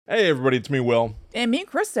Hey everybody, it's me, Will. And me,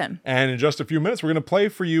 Kristen. And in just a few minutes, we're going to play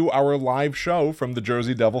for you our live show from the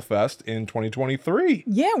Jersey Devil Fest in 2023.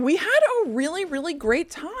 Yeah, we had a really, really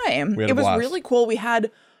great time. We had a It was blast. really cool. We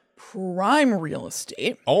had prime real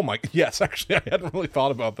estate. Oh my, yes, actually, I hadn't really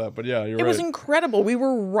thought about that, but yeah, you're It right. was incredible. We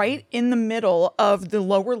were right in the middle of the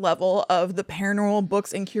lower level of the Paranormal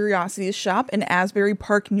Books and Curiosities shop in Asbury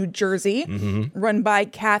Park, New Jersey, run by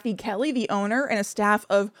Kathy Kelly, the owner, and a staff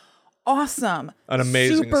of awesome, An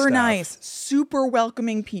amazing super staff. nice, super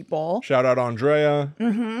welcoming people. Shout out Andrea.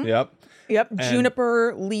 Yep. Yep,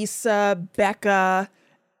 Juniper, Lisa, Becca.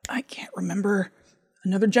 I can't remember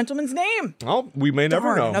another gentleman's name. Well, we may never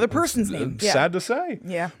Darn, know. another person's name. Yeah. Sad to say.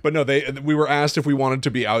 Yeah. But no, we were asked if we wanted to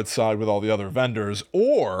be outside with all the other vendors,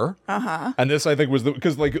 or and this I think was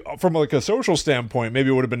because like from like a social standpoint, maybe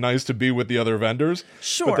it would have been nice to be with the other vendors.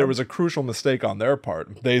 Sure. But there was a crucial mistake on their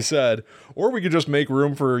part. They said, or we could just make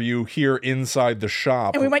room for you here inside the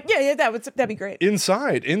shop. And we went, yeah, that'd be great.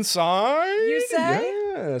 Inside. You say?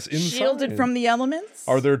 Yes, inside. Shielded from the elements?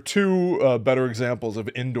 Are there two better examples of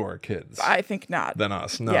indoor kids? I think not. Than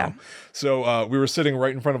us, no. Yeah. So we were sitting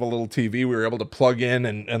right in front of a little TV. We were able to plug in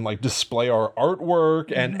and like display our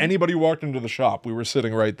artwork. And anybody who walked into the shop, we were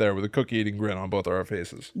sitting right there with a cookie eating grin on both our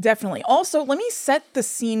faces. Definitely. Also, let me set the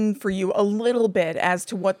scene for you a little bit as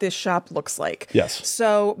to what this shop looks like. Yes.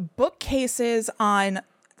 So bookcases on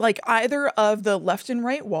like either of the left and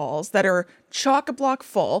right walls that are chock-a-block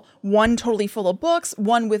full, one totally full of books,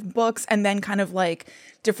 one with books, and then kind of like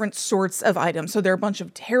different sorts of items. So there are a bunch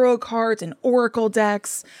of tarot cards and oracle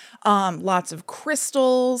decks, lots of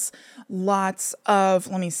crystals, lots of,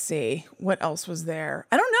 let me see, what else was there?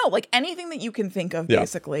 I don't know, like anything that you can think of,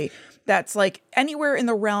 basically, that's like anywhere in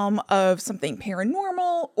the realm of something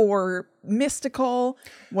paranormal or mystical,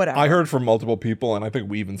 whatever. I heard from multiple people, and I think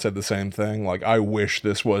we even said the same thing. Like, I wish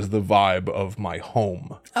this was the vibe of my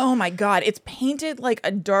home. Oh my God. It's painted like a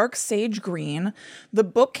dark sage green. The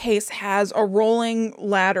bookcase has a rolling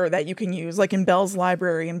ladder that you can use, like in Belle's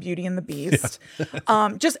Library and Beauty and the Beast.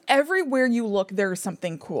 Just everywhere you look, there's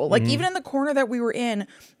something cool. Like even in the corner that we were in,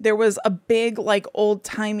 there was a big, like old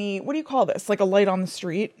timey, what do you call this? Like a light on the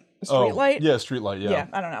street? A street light? Yeah, street light, Yeah,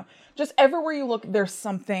 I don't know. Just everywhere you look, there's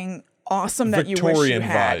something awesome that you wish you Victorian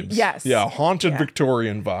had. vibes. Yes. Yeah, haunted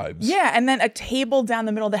Victorian vibes. Yeah, and then a table down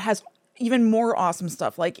the middle that has even more awesome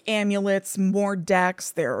stuff like amulets, more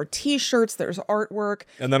decks, there are t-shirts, there's artwork.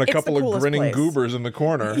 And then a It's couple the of coolest grinning place. goobers in the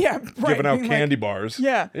corner. Yeah, right, Giving out being candy like- bars.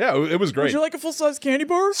 Yeah. Yeah, it was great. Would you like a full-size candy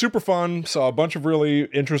bar? Super fun. Saw a bunch of really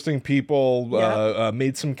interesting people. Yeah.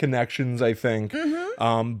 Made some connections, I think.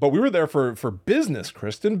 But we were there for business,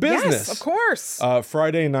 Kristen. Business. Yes, of course.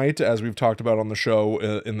 Friday night, as we've talked about on the show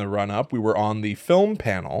in the run-up, we were on the film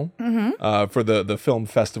panel for the film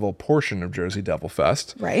festival portion of Jersey Devil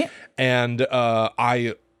Fest. Right. And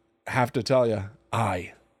I have to tell you,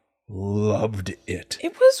 I loved it.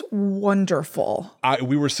 It was wonderful.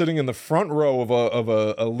 We were sitting in the front row of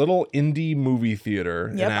a little indie movie theater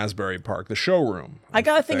in Asbury Park, the showroom. I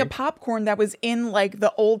got a thing of popcorn that was in like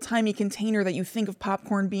the old-timey container that you think of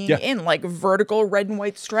popcorn being in, like vertical red and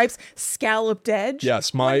white stripes, scalloped edge.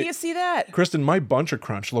 Yes, When do you see that? Kristen, my bunch of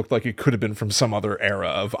crunch looked like it could have been from some other era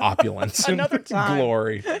of opulence Another and time.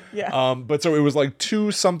 glory. Yeah. But so it was like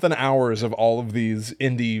 2-something hours of all of these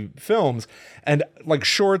indie films, and like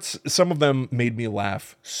shorts. Some of them made me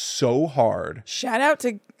laugh so hard. Shout out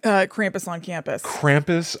to Krampus on Campus.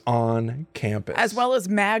 Krampus on Campus, As well as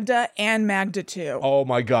Magda and Magda 2. Oh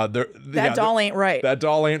my God, that doll ain't right. That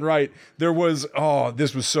doll ain't right. There was,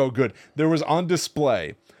 this was so good. There was on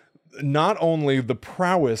display not only the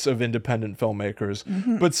prowess of independent filmmakers,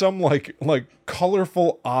 but some like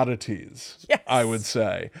colorful oddities, Yes. I would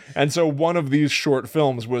say. And so one of these short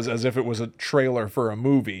films was as if it was a trailer for a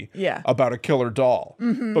movie about a killer doll.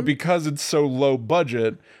 But because it's so low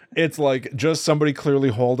budget, it's like just somebody clearly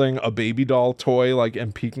holding a baby doll toy like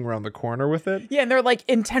and peeking around the corner with it. Yeah, and they're like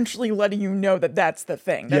intentionally letting you know that that's the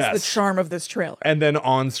thing. That's the charm of this trailer. And then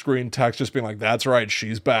on-screen text just being like, that's right,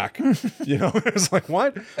 she's back. You know, it's like,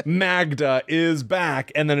 what? Magda is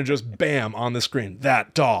back. And then it just, bam, on the screen.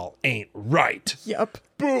 That doll ain't right. Yep.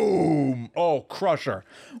 Boom. Oh, crusher.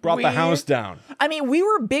 Brought the house down. I mean, we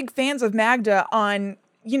were big fans of Magda on,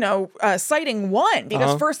 sighting one,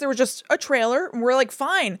 because first there was just a trailer and we're like,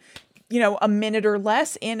 fine, a minute or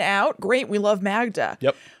less in, out. Great. We love Magda.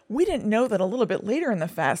 Yep. We didn't know that a little bit later in the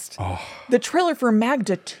fest, the trailer for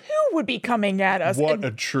Magda 2 would be coming at us. What and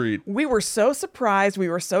a treat. we were so surprised. We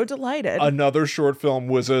were so delighted. Another short film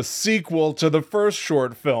was a sequel to the first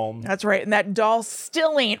short film. That's right. And that doll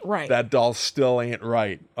still ain't right. That doll still ain't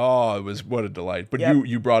right. Oh, it was what a delight. But Yep.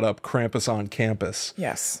 you brought up Krampus on Campus.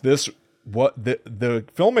 Yes. This the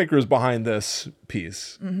filmmakers behind this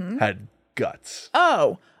piece had guts.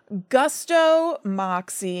 Oh, gusto,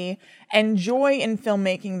 moxie, and joy in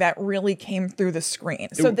filmmaking that really came through the screen.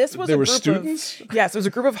 So this was they a were group students? Yes, it was a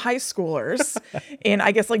group of high schoolers in,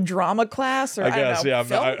 I guess, like drama class or I guess, don't know, yeah,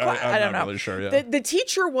 film class. I don't not know. really sure. Yeah. The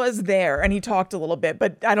teacher was there and he talked a little bit,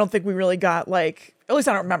 but I don't think we really got like. At least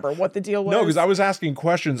I don't remember what the deal was. No, because I was asking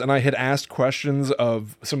questions and I had asked questions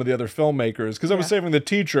of some of the other filmmakers because I was saving the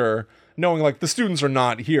teacher, knowing like the students are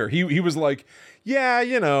not here. He was like, yeah,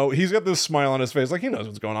 you know, he's got this smile on his face, like he knows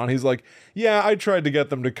what's going on. He's like, yeah, I tried to get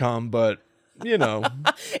them to come, but you know,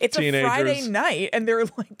 it's teenagers. A Friday night and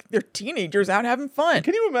they're teenagers out having fun.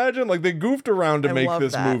 Can you imagine? Like they goofed around to make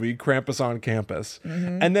this movie, Krampus on Campus.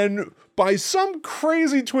 And then by some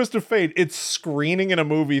crazy twist of fate, it's screening in a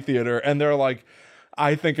movie theater and they're like,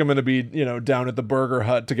 I think I'm going to be, you know, down at the Burger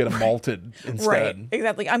Hut to get a malted instead. Right,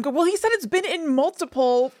 exactly. I'm good. Well, he said it's been in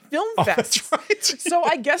multiple film fests. That's right. So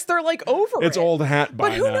I guess they're like over it's old hat by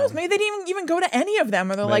But who knows? Maybe they didn't even go to any of them.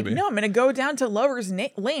 Or they're like, no, I'm going to go down to Lover's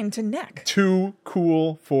Lane to Neck. Too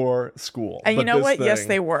cool for school. And you know what? Yes,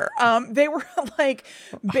 they were. They were like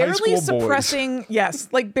barely suppressing,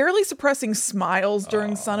 barely suppressing smiles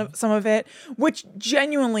during some of it, which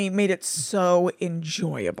genuinely made it so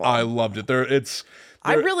enjoyable. I loved it.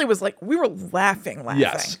 I really was like, we were laughing.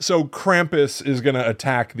 Yes. So Krampus is going to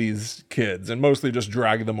attack these kids and mostly just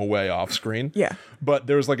drag them away off screen. Yeah. But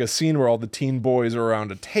there's like a scene where all the teen boys are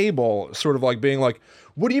around a table, sort of like being like,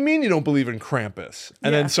 what do you mean you don't believe in Krampus?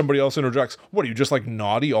 And then somebody else interjects, what, are you just like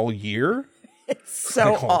naughty all year? It's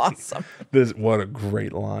so awesome. What a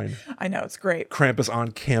great line. I know, it's great. Krampus on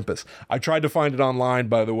Campus. I tried to find it online,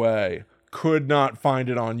 by the way. Could not find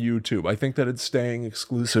it on YouTube. I think that it's staying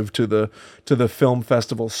exclusive to the film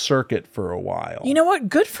festival circuit for a while. You know what?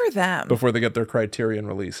 Good for them. Before they get their Criterion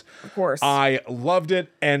release. Of course. I loved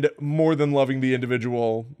it, and more than loving the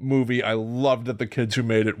individual movie, I loved that the kids who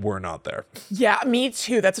made it were not there. Yeah, me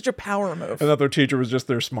too. That's such a power move. And that their teacher was just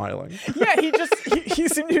there smiling. Yeah, he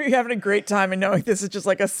seemed to be having a great time and knowing this is just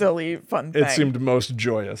like a silly, fun thing. It seemed most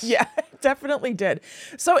joyous. Yeah, it definitely did.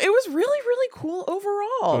 So it was really, really cool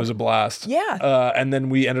overall. It was a blast. Yeah. And then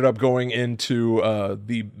we ended up going into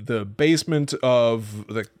the basement of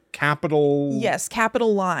the Capitol. Yes,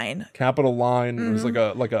 Capitol Line. Capitol Line. It was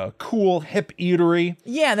like a cool hip eatery.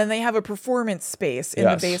 Yeah, and then they have a performance space in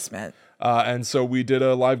the basement. And so we did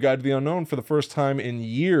a live Guide to the Unknown for the first time in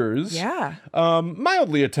years. Yeah.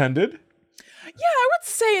 Mildly attended. Yeah, I would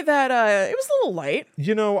say that it was a little light.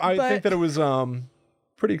 You know, I think that it was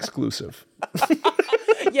pretty exclusive.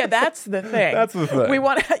 Yeah, that's the thing. That's the thing. We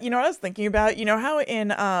want to, you know what I was thinking about? You know how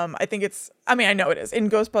in, I know it is, in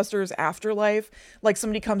Ghostbusters Afterlife, like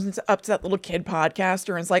somebody comes up to that little kid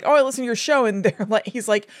podcaster and is like, oh, I listen to your show. And they're like, he's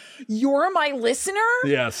like, you're my listener?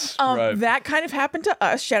 Yes, right. That kind of happened to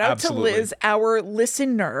us. Shout out to Liz, our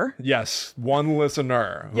listener. Yes, one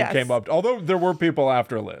listener who came up, although there were people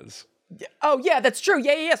after Liz. Oh, yeah, that's true.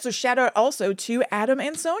 Yeah. So shout out also to Adam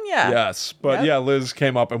and Sonia. Yes. But Liz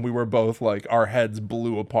came up and we were both like, our heads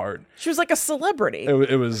blew apart. She was like a celebrity.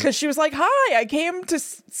 It was. Because she was like, hi, I came to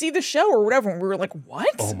see the show or whatever. And we were like,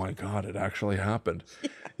 what? Oh my God, it actually happened.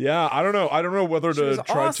 Yeah, I don't know. I don't know whether to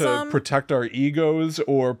try to protect our egos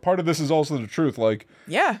or part of this is also the truth. Like,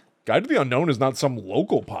 yeah. Guide to the Unknown is not some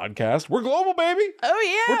local podcast. We're global, baby. Oh,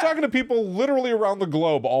 yeah. We're talking to people literally around the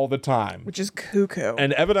globe all the time. Which is cuckoo.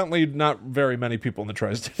 And evidently not very many people in the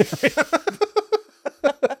tri-state area.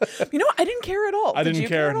 You know what? I didn't care at all. I didn't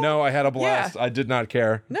care. No, I had a blast. Yeah. I did not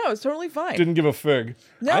care. No, it's totally fine. Didn't give a fig.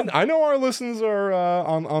 No. I know our listeners are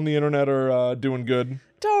on the internet are doing good.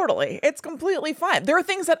 Totally. It's completely fine. There are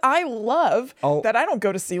things that I love that I don't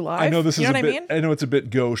go to see live. I know this is a bit, I know it's a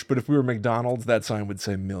bit gauche, but if we were McDonald's, that sign would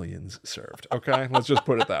say millions served. Okay? Let's just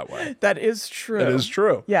put it that way. That is true. That is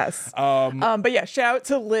true. Yes. But yeah, shout out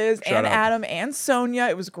to Liz and Adam and Sonia.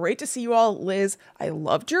 It was great to see you all. Liz, I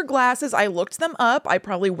loved your glasses. I looked them up. I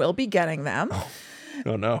probably will be getting them.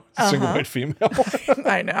 Oh no, single white female.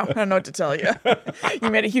 I know. I don't know what to tell you. You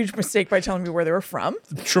made a huge mistake by telling me where they were from.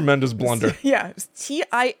 Tremendous blunder. Yeah, it was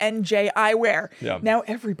TINJ eyewear. Yeah. Now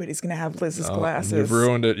everybody's gonna have Liz's glasses. You've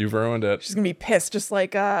ruined it. You've ruined it. She's gonna be pissed, just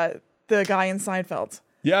like the guy in Seinfeld.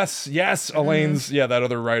 Yes, Elaine's. Yeah, that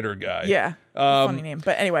other writer guy. Yeah. Funny name,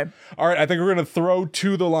 but anyway. All right, I think we're gonna throw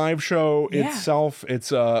to the live show itself.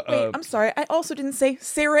 It's Wait, I'm sorry. I also didn't say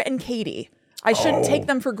Sarah and Katie. I shouldn't take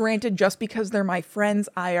them for granted just because they're my friends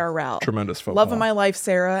IRL. Tremendous faux Love pas. of my life,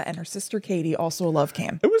 Sarah, and her sister Katie, also a love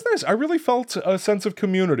cam. It was nice. I really felt a sense of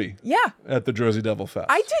community. Yeah. At the Jersey Devil Fest.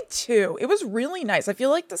 I did too. It was really nice. I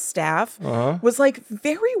feel like the staff was like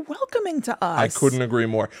very welcoming to us. I couldn't agree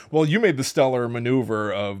more. Well, you made the stellar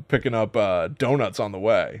maneuver of picking up donuts on the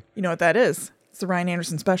way. You know what that is? It's the Ryan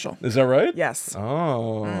Anderson special. Is that right? Yes.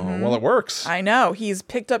 Oh, well, it works. I know. He's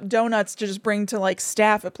picked up donuts to just bring to like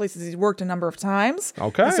staff at places he's worked a number of times.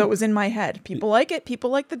 Okay. And so it was in my head. People like it. People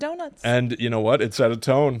like the donuts. And you know what? It set a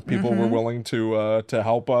tone. People were willing to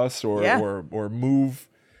help us or move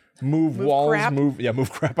walls, crap.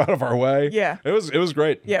 move crap out of our way. Yeah. It was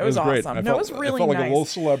great. Yeah, it was great. awesome. I It was really I felt nice. like a little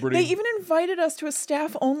celebrity. They even invited us to a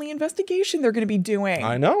staff-only investigation they're going to be doing.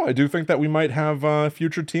 I know. I do think that we might have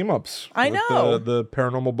future team-ups. I with know. The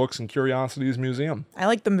Paranormal Books and Curiosities Museum. I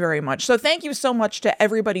like them very much. So thank you so much to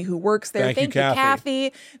everybody who works there. Thank you,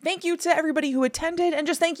 Kathy. Thank you to everybody who attended, and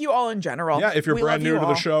just thank you all in general. Yeah, if you're We brand love you new to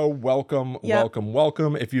all. the show, welcome,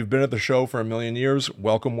 welcome. If you've been at the show for a million years,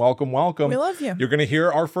 welcome. We love you. You're going to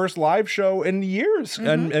hear our first live show in years,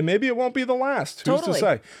 and maybe it won't be the last. Who's to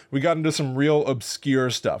say? We got into some real obscure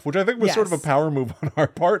stuff, which I think was sort of a power move on our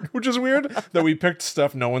part, which is weird that we picked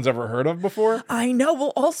stuff no one's ever heard of before. I know.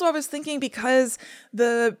 Well, also I was thinking because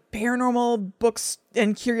the Paranormal Books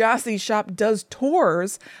and Curiosity Shop does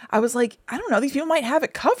tours, I was like, I don't know, these people might have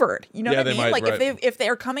it covered. You know what I mean? Might, like right. if they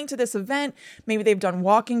are coming to this event, maybe they've done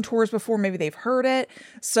walking tours before, maybe they've heard it.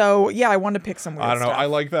 So yeah, I wanted to pick some weird I don't know. stuff.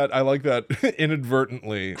 I like that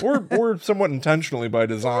inadvertently or somewhat intentionally by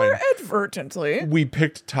design. Or advertently. We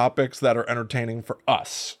picked topics that are entertaining for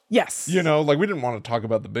us. Yes. You know, like we didn't want to talk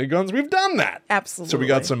about the big guns. We've done that. Absolutely. So we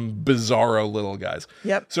got some bizarro little guys.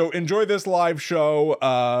 Yep. So enjoy this live show.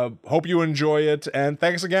 Hope you enjoy it. And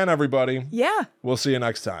thanks again, everybody. Yeah. We'll see you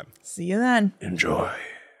next time. See you then. Enjoy.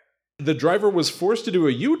 The driver was forced to do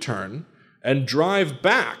a U-turn and drive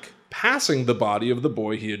back, passing the body of the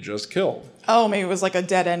boy he had just killed. Oh, maybe it was like a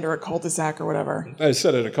dead end or a cul-de-sac or whatever. I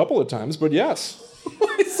said it a couple of times, but yes.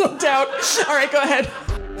 I so doubt. All right, go ahead.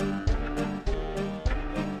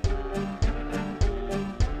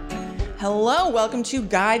 Hello, welcome to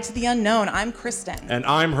Guide to the Unknown. I'm Kristen. And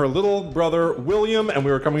I'm her little brother, William, and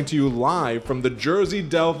we are coming to you live from the Jersey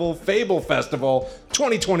Devil Fable Festival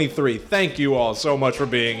 2023. Thank you all so much for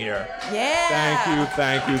being here. Yeah.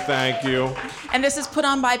 Thank you. And this is put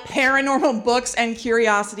on by Paranormal Books and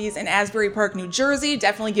Curiosities in Asbury Park, New Jersey.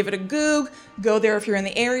 Definitely give it a goog. Go there if you're in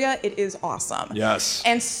the area. It is awesome. Yes.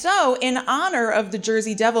 And so, in honor of the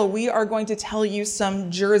Jersey Devil, we are going to tell you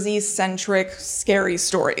some Jersey-centric scary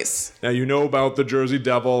stories. Now, you know about the Jersey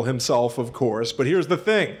Devil himself, of course, but here's the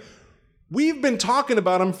thing. We've been talking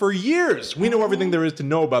about him for years. We know everything there is to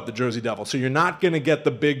know about the Jersey Devil, so you're not going to get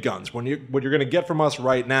the big guns. What you're going to get from us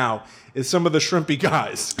right now is some of the shrimpy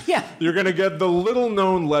guys. Yeah. You're going to get the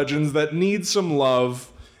little-known legends that need some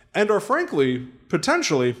love and are, frankly,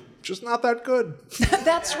 potentially just not that good.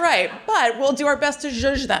 That's right. But we'll do our best to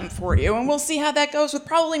judge them for you, and we'll see how that goes with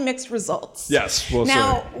probably mixed results. Yes, we'll see.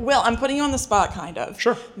 Now, Will, I'm putting you on the spot, kind of.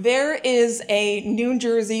 Sure. There is a New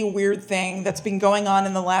Jersey weird thing that's been going on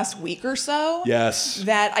in the last week or so. Yes.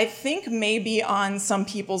 That I think may be on some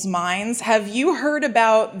people's minds. Have you heard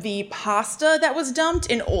about the pasta that was dumped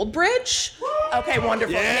in Old Bridge? Okay,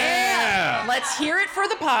 wonderful. Yeah. Let's hear it for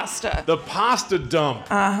the pasta. The pasta dump.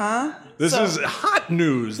 Uh-huh. This is hot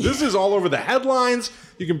news. This is all over the headlines.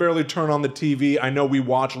 You can barely turn on the TV. I know we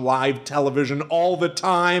watch live television all the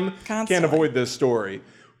time. Constantly. Can't avoid this story.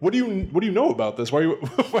 What do you know about this? Why?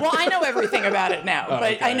 Well, I know everything about it now,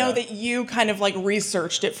 but okay, I know that you kind of like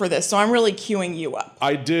researched it for this, so I'm really queuing you up.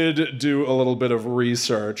 I did do a little bit of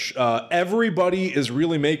research. Everybody is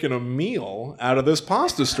really making a meal out of this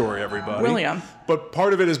pasta story, everybody. William. But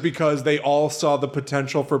part of it is because they all saw the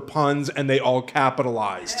potential for puns and they all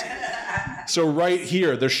capitalized. So right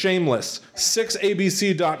here, they're shameless.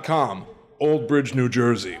 6abc.com, Old Bridge, New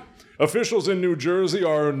Jersey. Officials in New Jersey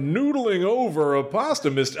are noodling over a pasta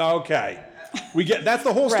mystery. Okay. That's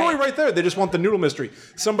the whole story right there. They just want the noodle mystery.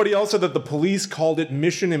 Somebody else said that the police called it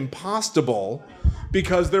Mission Impossible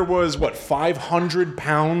because there was, 500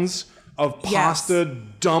 pounds of pasta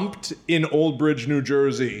dumped in Old Bridge, New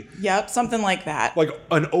Jersey. Yep, something like that. Like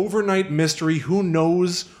an overnight mystery. Who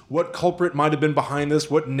knows what culprit might have been behind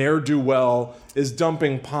this? What ne'er-do-well is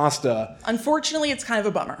dumping pasta? Unfortunately, it's kind of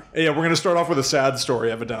a bummer. Yeah, we're going to start off with a sad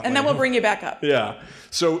story, evidently. And then we'll bring you back up. Yeah.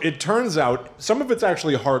 So it turns out, some of it's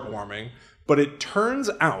actually heartwarming, but it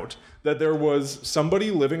turns out that there was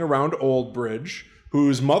somebody living around Old Bridge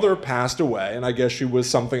whose mother passed away, and I guess she was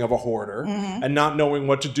something of a hoarder, and not knowing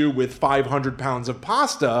what to do with 500 pounds of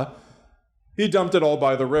pasta, he dumped it all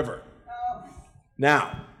by the river.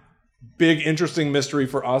 Now, big interesting mystery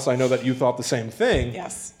for us. I know that you thought the same thing.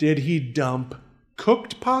 Yes. Did he dump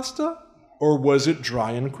cooked pasta or was it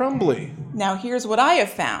dry and crumbly? Now, here's what I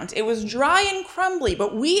have found. It was dry and crumbly,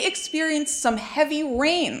 but we experienced some heavy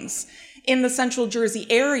rains in the central Jersey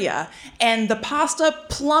area, and the pasta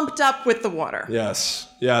plumped up with the water. Yes.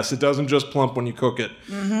 Yes, it doesn't just plump when you cook it.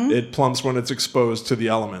 Mm-hmm. It plumps when it's exposed to the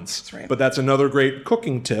elements. That's right. But that's another great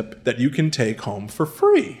cooking tip that you can take home for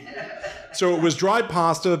free. So it was dry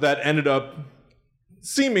pasta that ended up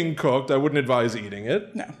seeming cooked. I wouldn't advise eating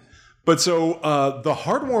it. No. But so the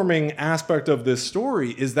heartwarming aspect of this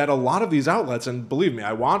story is that a lot of these outlets, and believe me,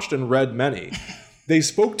 I watched and read many, they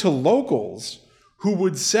spoke to locals who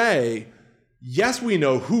would say, yes, we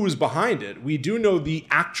know who's behind it. We do know the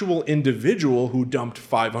actual individual who dumped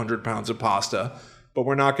 500 pounds of pasta, but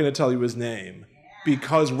we're not going to tell you his name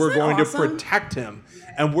because we're going to protect him.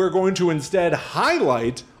 And we're going to instead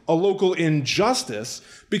highlight a local injustice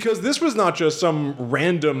because this was not just some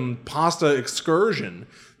random pasta excursion.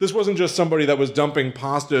 This wasn't just somebody that was dumping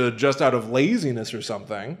pasta just out of laziness or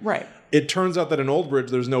something. Right. It turns out that in Old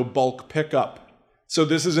Bridge, there's no bulk pickup. So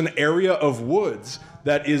this is an area of woods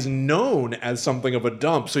that is known as something of a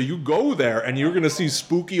dump. So you go there and you're going to see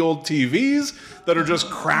spooky old TVs that are just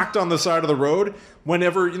cracked on the side of the road.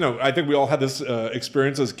 Whenever, I think we all had this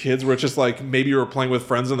experience as kids where it's just like maybe you were playing with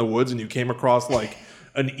friends in the woods and you came across like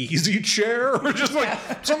an easy chair or just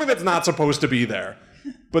like something that's not supposed to be there.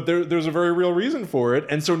 But there's a very real reason for it.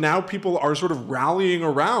 And so now people are sort of rallying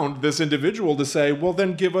around this individual to say, well,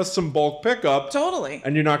 then give us some bulk pickup. Totally.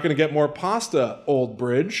 And you're not going to get more pasta, Old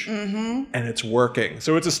Bridge. Mm-hmm. And it's working.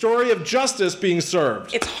 So it's a story of justice being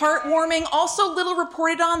served. It's heartwarming. Also, little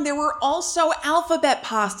reported on, there were also alphabet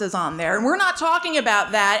pastas on there. And we're not talking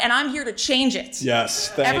about that. And I'm here to change it.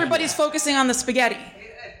 Yes. Everybody's focusing on the spaghetti.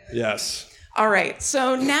 Yes. All right,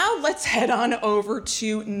 so now let's head on over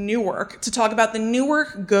to Newark to talk about the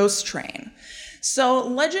Newark Ghost Train. So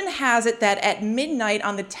legend has it that at midnight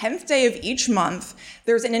on the 10th day of each month,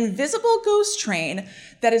 there's an invisible ghost train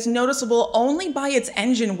that is noticeable only by its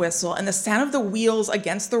engine whistle and the sound of the wheels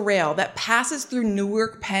against the rail that passes through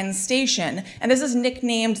Newark Penn Station. And this is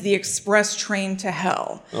nicknamed the Express Train to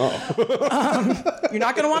Hell. Oh. You're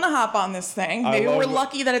not going to want to hop on this thing. Maybe we're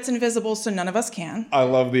lucky that it's invisible, so none of us can. I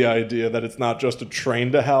love the idea that it's not just a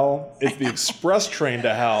train to hell. It's the Express Train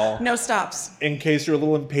to Hell. No stops. In case you're a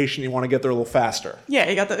little impatient, you want to get there a little faster. Yeah,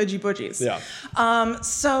 you got the oogie boogies. Yeah.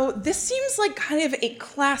 So this seems like kind of a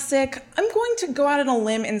classic, I'm going to go out on a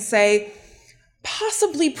limb and say,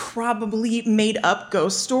 possibly probably made up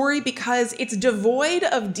ghost story because it's devoid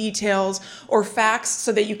of details or facts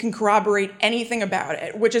so that you can corroborate anything about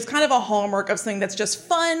it, which is kind of a hallmark of something that's just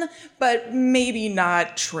fun, but maybe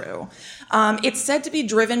not true. It's said to be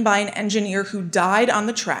driven by an engineer who died on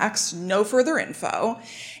the tracks, no further info.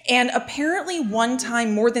 And apparently one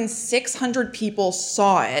time more than 600 people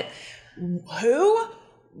saw it. Who?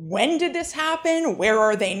 When did this happen? Where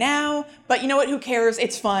are they now? But you know what? Who cares?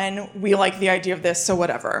 It's fun. We like the idea of this, so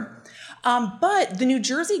whatever. But the New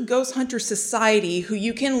Jersey Ghost Hunter Society, who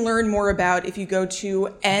you can learn more about if you go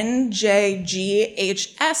to njghs.net,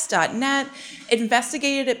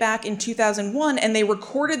 investigated it back in 2001, and they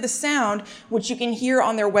recorded the sound, which you can hear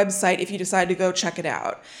on their website if you decide to go check it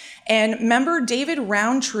out. And member David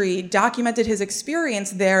Roundtree documented his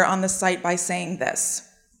experience there on the site by saying this.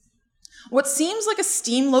 What seems like a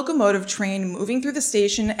steam locomotive train moving through the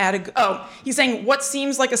station what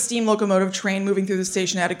seems like a steam locomotive train moving through the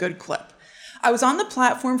station at a good clip. I was on the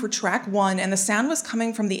platform for track 1 and the sound was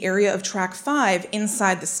coming from the area of track 5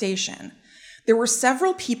 inside the station. There were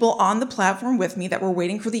several people on the platform with me that were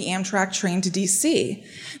waiting for the Amtrak train to DC.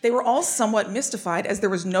 They were all somewhat mystified as there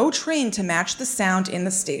was no train to match the sound in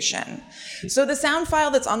the station. So the sound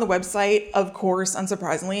file that's on the website, of course,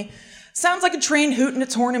 unsurprisingly, sounds like a train hooting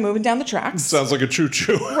its horn and moving down the tracks. Sounds like a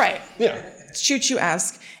choo-choo. Right. Yeah. It's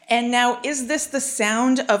choo-choo-esque. And now, is this the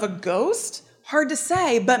sound of a ghost? Hard to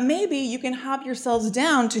say, but maybe you can hop yourselves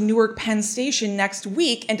down to Newark Penn Station next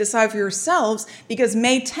week and decide for yourselves because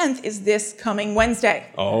May 10th is this coming Wednesday.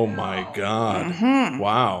 Oh my God. Mm-hmm.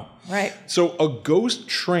 Wow. Right. So a ghost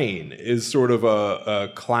train is sort of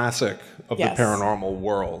a classic of the paranormal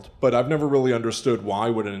world, but I've never really understood why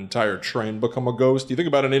would an entire train become a ghost. You think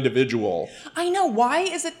about an individual. I know. Why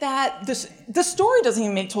is it that the story doesn't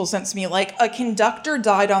even make total sense to me? Like a conductor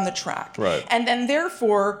died on the track. Right. And then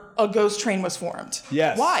therefore a ghost train was formed.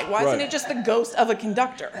 Yes. Why? Why isn't it just the ghost of a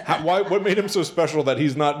conductor? What made him so special that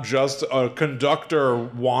he's not just a conductor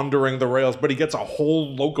wandering the rails, but he gets a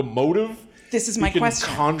whole locomotive? This is my question.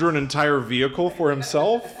 He can conjure an entire vehicle for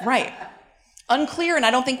himself? Right. Unclear, and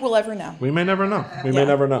I don't think we'll ever know. We may never know. We may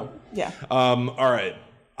never know. Yeah. All right.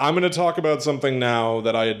 I'm going to talk about something now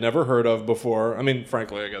that I had never heard of before. I mean,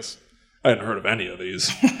 frankly, I guess I hadn't heard of any of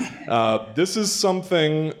these. This is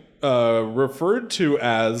something referred to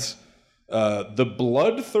as the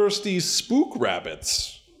bloodthirsty spook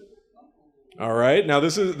rabbits. All right. Now,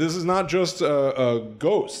 this is not just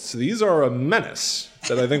ghosts. These are a menace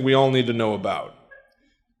that I think we all need to know about.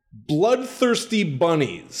 Bloodthirsty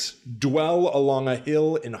bunnies dwell along a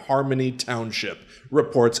hill in Harmony Township,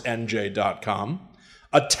 reports NJ.com,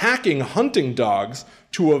 attacking hunting dogs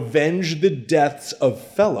to avenge the deaths of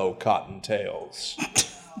fellow cottontails.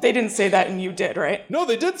 They didn't say that and you did, right? No,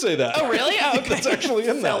 they did say that. Oh, really? Oh, okay. That's actually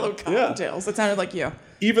in there. Fellow cottontails. It sounded like you.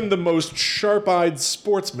 Even the most sharp-eyed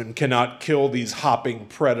sportsman cannot kill these hopping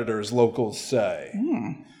predators, locals say.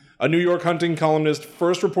 A New York hunting columnist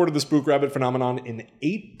first reported the spook rabbit phenomenon in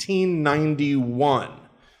 1891.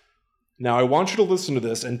 Now, I want you to listen to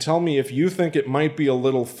this and tell me if you think it might be a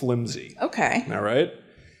little flimsy. Okay. All right?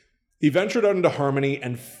 He ventured out into Harmony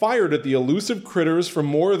and fired at the elusive critters for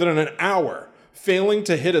more than an hour, failing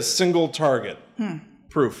to hit a single target.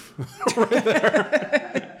 Proof. Right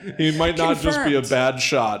there. He might not just be a bad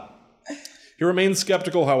shot. He remained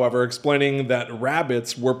skeptical, however, explaining that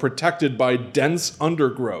rabbits were protected by dense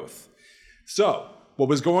undergrowth. So, what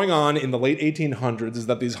was going on in the late 1800s is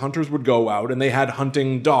that these hunters would go out and they had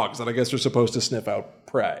hunting dogs that I guess are supposed to sniff out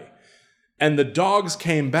prey. And the dogs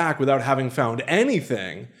came back without having found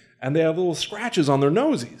anything, and they have little scratches on their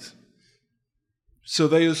noses. So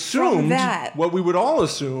they assumed what we would all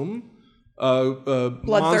assume,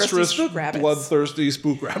 monstrous, bloodthirsty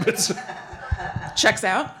spook rabbits. Checks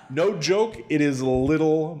out. No joke, it is a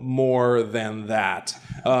little more than that.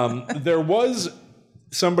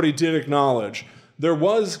 Somebody did acknowledge, there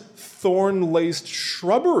was thorn-laced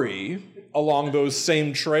shrubbery along those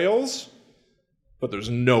same trails, but there's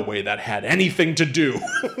no way that had anything to do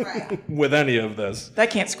with any of this. That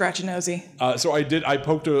can't scratch a nosy. So I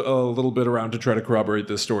poked a little bit around to try to corroborate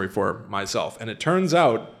this story for myself, and it turns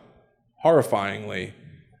out, horrifyingly,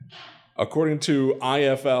 according to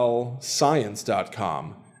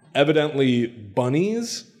IFLscience.com, evidently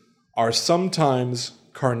bunnies are sometimes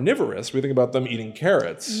carnivorous. We think about them eating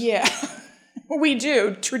carrots. Yeah. We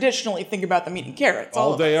do traditionally think about them eating carrots.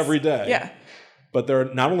 All day, every day. Yeah. But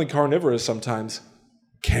they're not only carnivorous, sometimes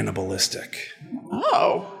cannibalistic.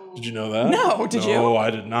 Oh. Did you know that? No, did you? No,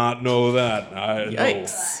 I did not know that.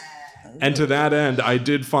 Yikes. No. And to that end, I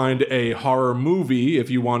did find a horror movie, if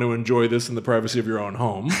you want to enjoy this in the privacy of your own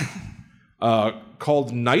home,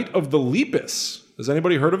 called Night of the Lepus. Has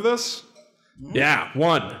anybody heard of this? Yeah,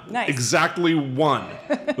 one. Nice. Exactly one.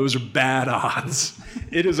 Those are bad odds.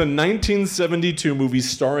 It is a 1972 movie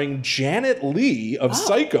starring Janet Leigh of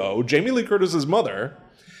Psycho, Jamie Lee Curtis's mother.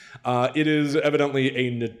 It is evidently a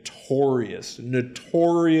notorious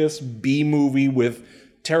B-movie with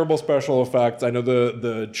terrible special effects. I know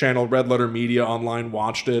the channel Red Letter Media Online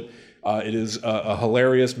watched it. It is a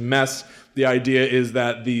hilarious mess. The idea is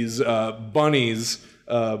that these bunnies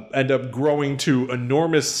end up growing to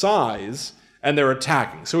enormous size, and they're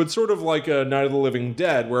attacking. So it's sort of like a Night of the Living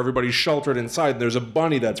Dead, where everybody's sheltered inside, and there's a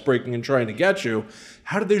bunny that's breaking and trying to get you.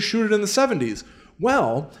 How did they shoot it in the 70s?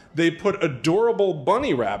 Well, they put adorable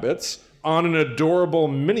bunny rabbits on an adorable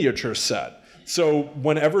miniature set. So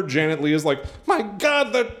whenever Janet Leigh is like, my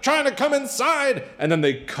God, they're trying to come inside, and then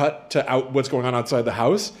they cut to out what's going on outside the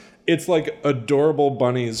house, it's like adorable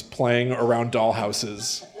bunnies playing around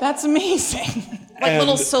dollhouses. That's amazing. Like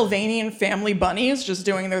little Sylvanian family bunnies just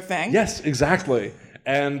doing their thing. Yes, exactly.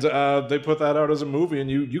 And they put that out as a movie,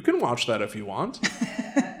 and you can watch that if you want.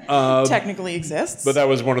 Technically exists. But that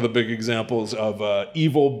was one of the big examples of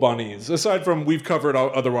evil bunnies. Aside from, we've covered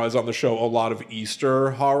otherwise on the show a lot of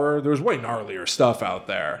Easter horror. There's way gnarlier stuff out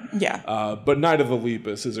there. Yeah. But Night of the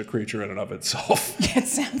Lepus is a creature in and of itself. It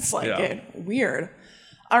sounds like it. Weird.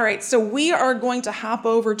 All right, so we are going to hop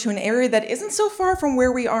over to an area that isn't so far from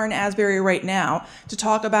where we are in Asbury right now to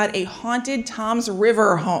talk about a haunted Toms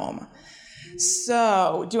River home.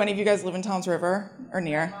 So, do any of you guys live in Toms River or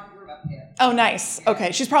near? Oh, nice.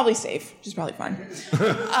 Okay, she's probably safe. She's probably fine.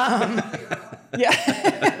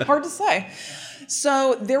 Yeah, hard to say.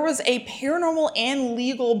 So there was a paranormal and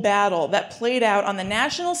legal battle that played out on the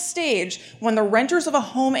national stage when the renters of a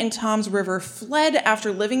home in Toms River fled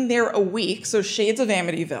after living there a week, so shades of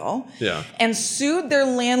Amityville, and sued their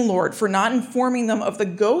landlord for not informing them of the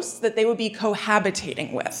ghosts that they would be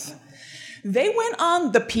cohabitating with. They went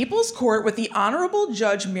on the People's Court with the Honorable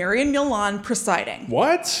Judge Marion Milan presiding.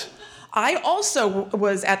 What? I also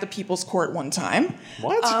was at the People's Court one time.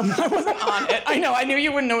 What? I wasn't on it. I know. I knew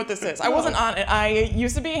you wouldn't know what this is. I wasn't on it. I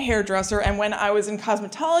used to be a hairdresser, and when I was in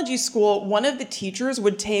cosmetology school, one of the teachers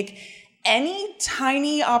would take any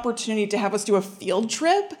tiny opportunity to have us do a field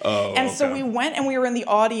trip. So we went and we were in the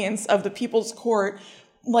audience of the People's Court,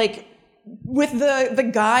 like with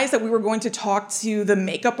the guys that we were going to talk to the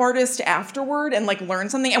makeup artist afterward and like learn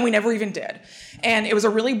something, and we never even did. And it was a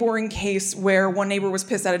really boring case where one neighbor was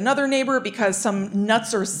pissed at another neighbor because some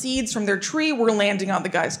nuts or seeds from their tree were landing on the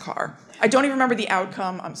guy's car. I don't even remember the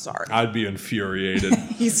outcome. I'm sorry. I'd be infuriated.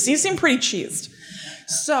 He seemed pretty cheesed.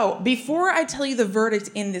 So before I tell you the verdict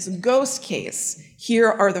in this ghost case, here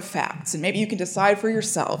are the facts, and maybe you can decide for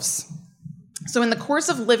yourselves. So in the course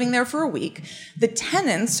of living there for a week, the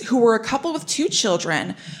tenants, who were a couple with 2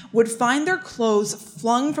 children, would find their clothes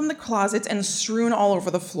flung from the closets and strewn all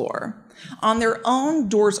over the floor. On their own,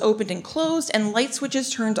 doors opened and closed, and light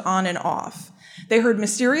switches turned on and off. They heard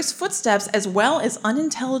mysterious footsteps as well as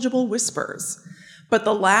unintelligible whispers. But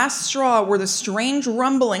the last straw were the strange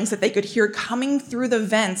rumblings that they could hear coming through the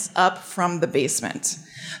vents up from the basement.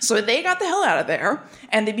 So they got the hell out of there,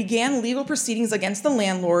 and they began legal proceedings against the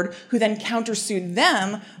landlord, who then countersued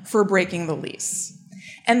them for breaking the lease.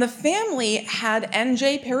 And the family had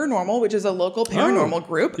NJ Paranormal, which is a local paranormal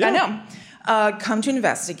group. Yeah. I know. Come to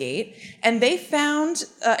investigate, and they found,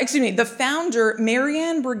 the founder,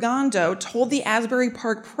 Marianne Brigando, told the Asbury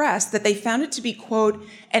Park Press that they found it to be, quote,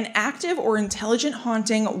 an active or intelligent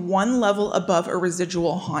haunting 1 level above a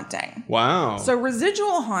residual haunting. Wow. So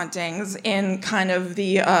residual hauntings, in kind of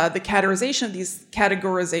the categorization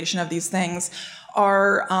of these things,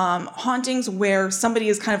 are hauntings where somebody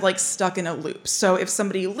is kind of like stuck in a loop. So if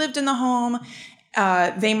somebody lived in the home,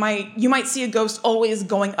 you might see a ghost always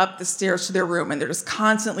going up the stairs to their room, and they're just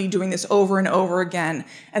constantly doing this over and over again,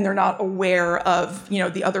 and they're not aware of,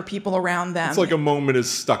 the other people around them. It's like a moment is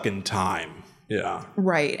stuck in time. Yeah.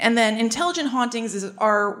 Right. And then intelligent hauntings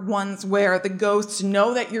are ones where the ghosts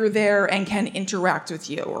know that you're there and can interact with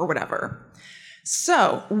you or whatever.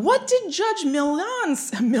 So what did Judge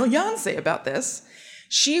Millian say about this?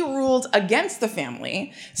 She ruled against the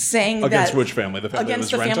family, saying against which family? The family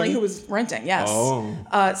against that was the renting? Family who was renting. Yes.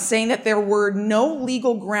 Oh. Saying that there were no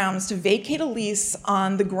legal grounds to vacate a lease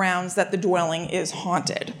on the grounds that the dwelling is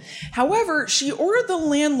haunted. However, she ordered the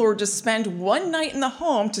landlord to spend 1 night in the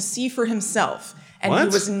home to see for himself, and he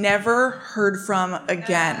was never heard from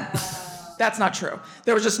again. That's not true.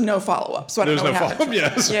 There was just no follow-up, so I don't know what happened. There's no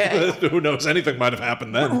follow-up, yes. Yeah. Who knows? Anything might have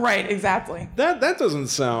happened then. Right, exactly. That doesn't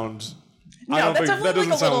sound... No, that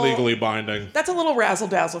doesn't sound legally binding. That's a little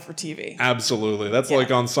razzle-dazzle for TV. Absolutely. That's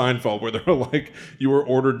like on Seinfeld, where they're like, you were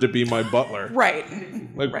ordered to be my butler. Right.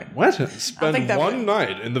 Like, right. What? Spend 1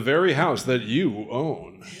 night in the very house that you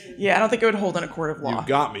own. Yeah, I don't think it would hold in a court of law. You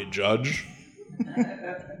got me, Judge.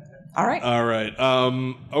 All right.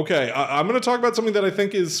 Okay, I'm going to talk about something that I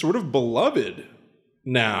think is sort of beloved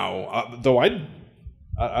now, though I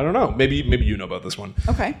don't know. Maybe you know about this one.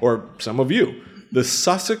 Okay. Or some of you. The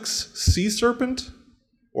Sussex sea serpent,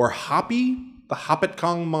 or Hoppy, the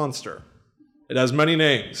Hoppet-Kong monster. It has many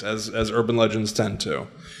names, as urban legends tend to.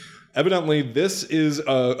 Evidently, this is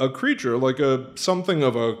a creature, like something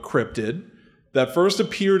of a cryptid, that first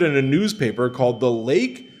appeared in a newspaper called the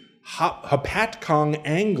Lake Hopatcong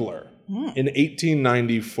Angler in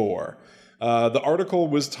 1894. The article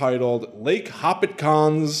was titled Lake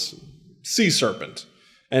Hopatcong's Sea Serpent,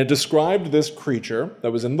 and it described this creature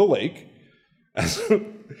that was in the lake.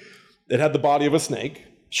 It had the body of a snake. Okay?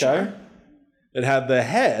 Sure. It had the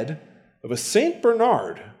head of a Saint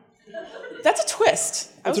Bernard. That's a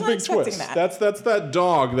twist. That's a big twist. That's that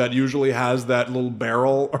dog that usually has that little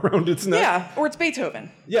barrel around its neck. Yeah, or it's Beethoven.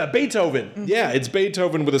 Yeah, Beethoven. Mm-hmm. Yeah, it's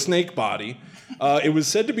Beethoven with a snake body. It was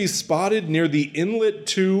said to be spotted near the inlet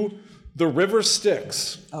to the River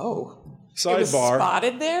Styx. Oh. Sidebar. It was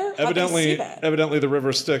spotted there? Evidently the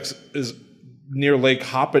River Styx is near Lake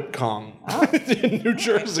Hopatcong in New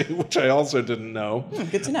Jersey, which I also didn't know.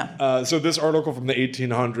 Good to know. So this article from the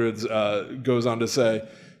 1800s goes on to say,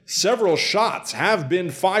 several shots have been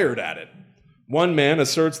fired at it. One man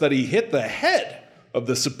asserts that he hit the head of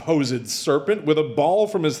the supposed serpent with a ball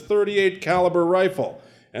from his .38 caliber rifle,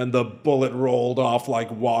 and the bullet rolled off like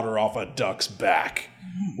water off a duck's back,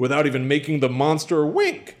 without even making the monster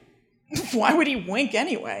wink. Why would he wink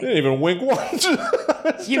anyway? He didn't even wink once.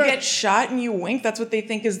 You get shot and you wink? That's what they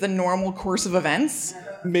think is the normal course of events?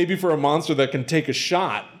 Maybe for a monster that can take a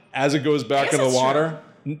shot as it goes back in the water.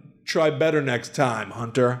 Try better next time,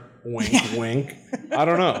 Hunter. Wink, wink. I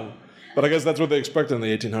don't know. But I guess that's what they expected in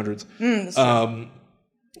the 1800s.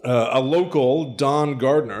 A local, Don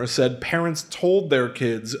Gardner, said parents told their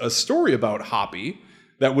kids a story about Hoppy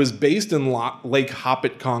that was based in Lake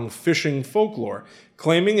Hopatcong fishing folklore,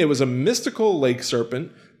 claiming it was a mystical lake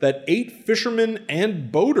serpent that ate fishermen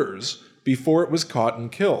and boaters before it was caught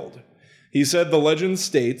and killed. He said the legend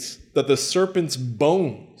states that the serpent's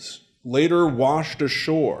bones later washed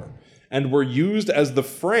ashore and were used as the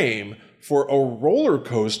frame for a roller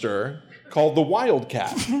coaster called the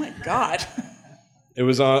Wildcat. Oh my God. It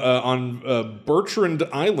was on Bertrand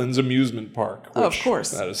Island's amusement park. Which, of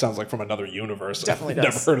course. That sounds like from another universe. Definitely I've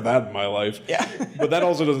does. never heard of that in my life. Yeah. But that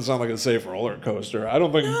also doesn't sound like a safe roller coaster. I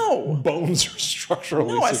don't think bones are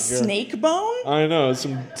structurally secure. A snake bone? I know.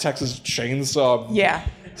 Some Texas chainsaw. Yeah.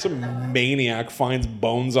 Some maniac finds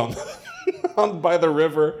bones on by the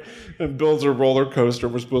river and builds a roller coaster.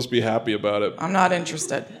 We're supposed to be happy about it. I'm not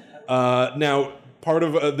interested. Now, part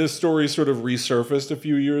of this story sort of resurfaced a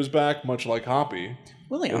few years back, much like Hoppy.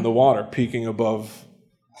 William. In the water, peaking above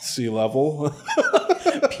sea level.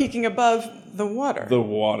 Peaking above the water. The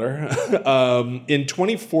water. In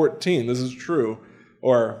 2014, this is true,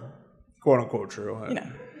 or quote-unquote true. You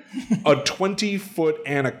know. A 20-foot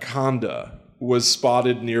anaconda was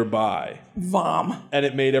spotted nearby. Vom. And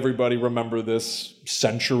it made everybody remember this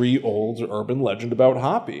century-old urban legend about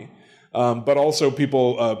Hoppy. But also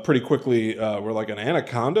people pretty quickly were like, an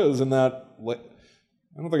anaconda is in that lake?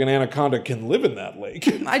 I don't think an anaconda can live in that lake.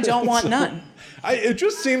 I don't want none. It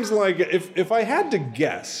just seems like if I had to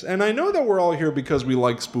guess, and I know that we're all here because we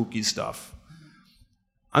like spooky stuff,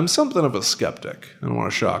 I'm something of a skeptic. I don't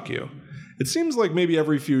want to shock you. It seems like maybe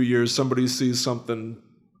every few years somebody sees something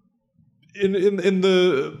in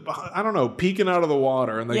the, I don't know, peeking out of the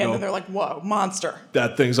water, and they go, and they're like, whoa, monster.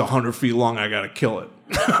 That thing's 100 feet long, I gotta kill it.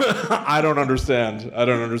 I don't understand.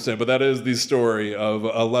 But that is the story of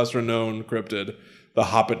a lesser-known cryptid, the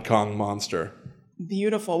Hopatcong monster.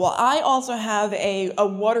 Beautiful. Well, I also have a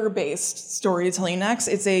water-based story to tell you next.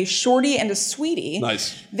 It's a shorty and a sweetie.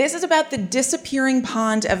 Nice. This is about the disappearing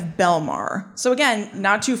pond of Belmar. So again,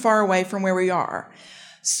 not too far away from where we are.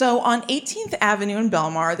 So on 18th Avenue in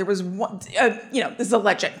Belmar, there was one, this is a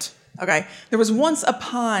legend, okay? There was once a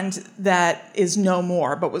pond that is no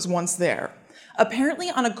more, but was once there.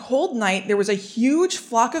 Apparently on a cold night, there was a huge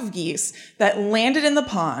flock of geese that landed in the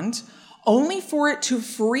pond, only for it to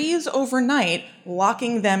freeze overnight,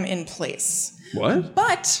 locking them in place. What?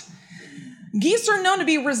 But geese are known to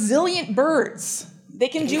be resilient birds. They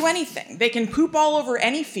can do anything. They can poop all over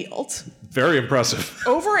any field. Very impressive.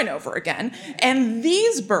 Over and over again. And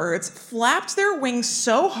these birds flapped their wings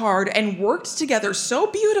so hard and worked together so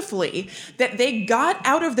beautifully that they got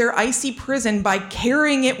out of their icy prison by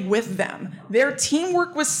carrying it with them. Their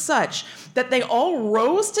teamwork was such that they all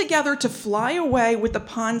rose together to fly away with the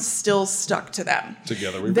pond still stuck to them.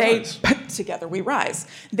 Together we rise. Together we rise.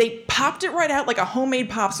 They popped it right out like a homemade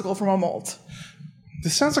popsicle from a mold.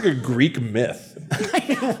 This sounds like a Greek myth.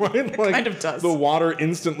 Right? It kind of does. The water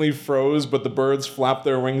instantly froze, but the birds flapped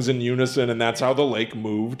their wings in unison, and that's how the lake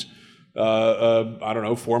moved,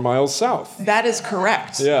 4 miles south. That is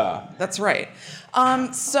correct. Yeah. That's right.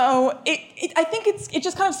 So I think it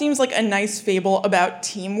just kind of seems like a nice fable about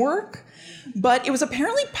teamwork, but it was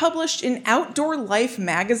apparently published in Outdoor Life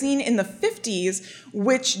magazine in the 50s,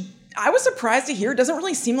 which I was surprised to hear. It doesn't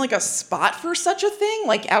really seem like a spot for such a thing,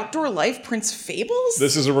 like Outdoor Life prints fables.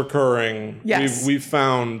 This is a recurring. Yes. We've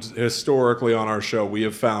found historically on our show, we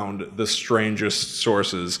have found the strangest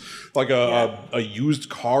sources, like a used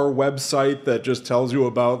car website that just tells you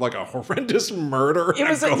about like a horrendous murder. It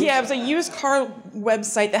was a used car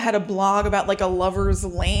website that had a blog about like a lover's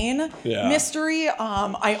lane mystery.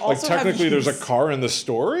 I also technically there's a car in the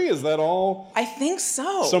story. Is that all? I think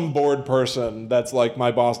so. Some bored person that's like,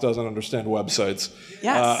 my boss doesn't understand websites.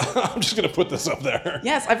 Yes. I'm just going to put this up there.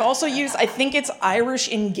 Yes, I've also used, I think it's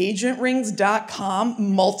IrishEngagementRings.com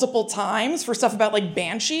multiple times for stuff about like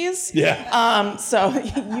banshees. Yeah. So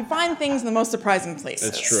you find things in the most surprising places.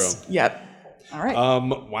 It's true. Yep. All right.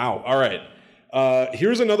 Wow. All right.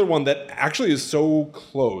 Here's another one that actually is so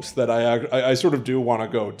close that I sort of do want to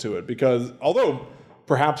go to it, because although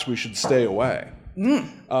perhaps we should stay away.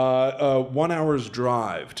 1 hour's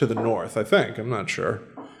drive to the north, I think. I'm not sure.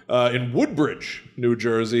 In Woodbridge, New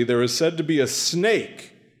Jersey, there is said to be a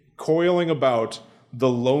snake coiling about the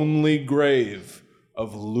lonely grave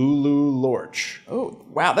of Lulu Lorch. Oh,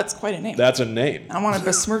 wow, that's quite a name. That's a name. I don't want to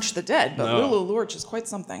besmirch the dead, but No. Lulu Lorch is quite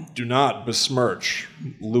something. Do not besmirch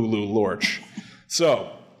Lulu Lorch.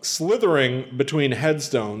 So, slithering between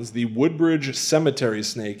headstones, the Woodbridge cemetery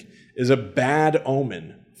snake is a bad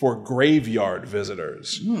omen for graveyard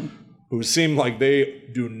visitors. who seem like they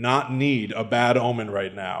do not need a bad omen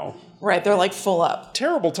right now. Right, they're like full up.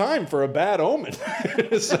 Terrible time for a bad omen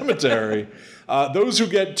in a cemetery. Those who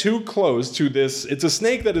get too close to this, it's a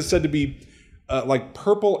snake that is said to be like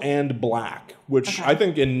purple and black, which I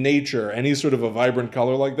think in nature, any sort of a vibrant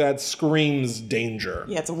color like that screams danger.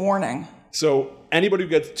 Yeah, it's a warning. So anybody who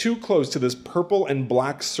gets too close to this purple and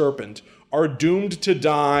black serpent are doomed to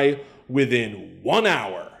die within 1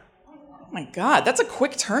 hour. Oh my God, that's a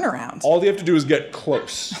quick turnaround. All you have to do is get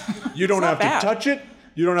close. You don't have bad. to touch it.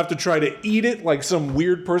 You don't have to try to eat it like some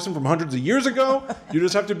weird person from hundreds of years ago. You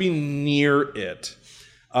just have to be near it.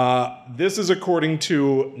 This is according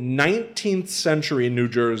to 19th century New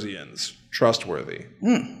Jerseyans. Trustworthy.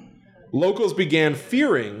 Locals began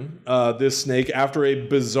fearing this snake after a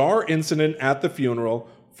bizarre incident at the funeral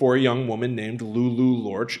for a young woman named Lulu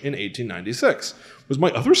Lorch in 1896. Was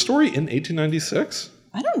my other story in 1896?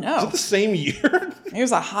 I don't know. Is it the same year? It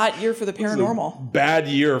was a hot year for the paranormal. Bad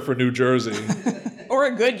year for New Jersey. Or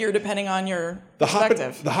a good year, depending on your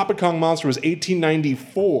perspective. The Hopatcong Monster was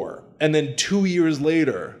 1894. And then 2 years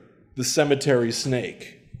later, the cemetery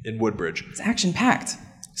snake in Woodbridge. It's action-packed.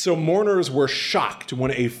 So mourners were shocked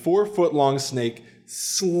when a 4-foot-long snake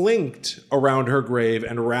slinked around her grave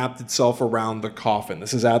and wrapped itself around the coffin.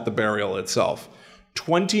 This is at the burial itself.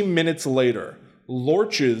 20 minutes later,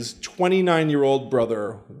 Lorch's 29-year-old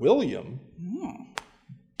brother, William,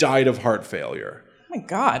 died of heart failure. Oh my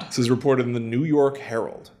God. This is reported in the New York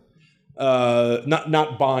Herald.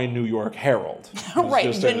 Not by New York Herald.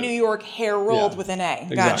 Right, the New York Herald with an A.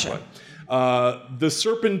 Gotcha. Exactly. The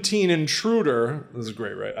Serpentine Intruder, this is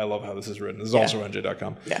great, right? I love how this is written. This is also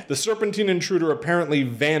NJ.com. Yeah. The Serpentine Intruder apparently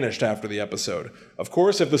vanished after the episode. Of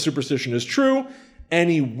course, if the superstition is true,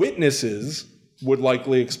 any witnesses would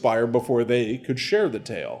likely expire before they could share the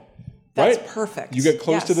tale. That's right? perfect. You get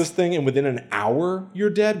close to this thing, and within an hour, you're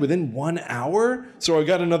dead. Within 1 hour? So I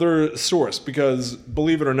got another source, because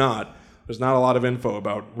believe it or not, there's not a lot of info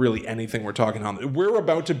about really anything we're talking on. We're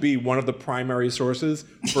about to be one of the primary sources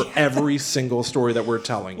for every single story that we're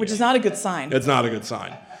telling. Which is not a good sign. It's not a good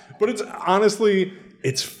sign. But it's honestly,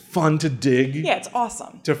 it's fun to dig. Yeah, it's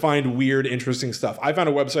awesome. To find weird, interesting stuff. I found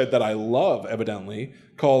a website that I love, evidently,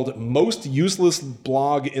 called Most Useless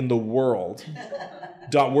Blog in the World.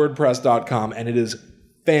 .wordpress.com, and it is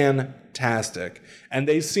fantastic. And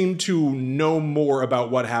they seem to know more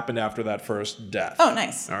about what happened after that first death. Oh,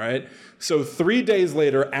 nice. All right. So 3 days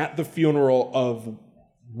later, at the funeral of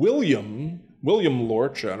William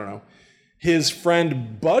Lorch, I don't know, his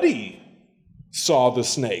friend Buddy saw the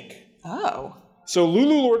snake. Oh. So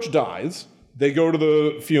Lulu Lorch dies. They go to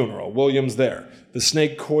the funeral. William's there. The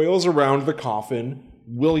snake coils around the coffin.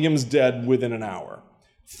 William's dead within an hour.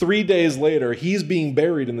 3 days later, he's being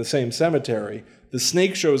buried in the same cemetery. The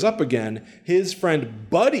snake shows up again. His friend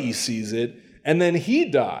Buddy sees it, and then he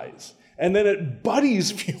dies. And then at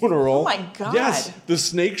Buddy's funeral, oh my God. Yes, the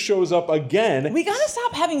snake shows up again. We gotta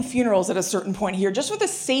stop having funerals at a certain point here, just for the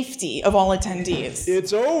safety of all attendees.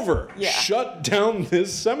 It's over. Yeah. Shut down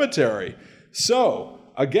this cemetery. So,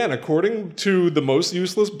 again, according to the most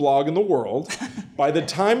useless blog in the world, by the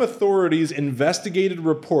time authorities investigated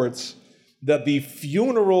reports that the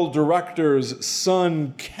funeral director's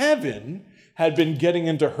son, Kevin, had been getting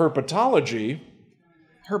into herpetology.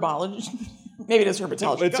 Herbology? Maybe it is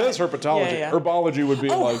herpetology. It says herpetology. Yeah. Herbology would be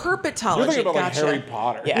like... herpetology. You're thinking about gotcha. like Harry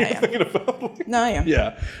Potter. Yeah, You're thinking about... Like, no, I am.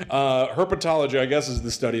 Yeah. Herpetology, I guess, is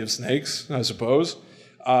the study of snakes, I suppose.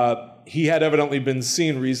 He had evidently been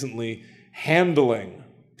seen recently handling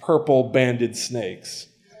purple-banded snakes.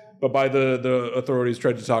 But by the authorities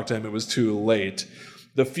tried to talk to him, it was too late.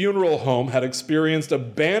 The funeral home had experienced a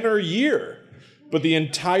banner year, but the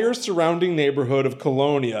entire surrounding neighborhood of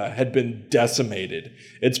Colonia had been decimated,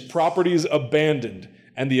 its properties abandoned,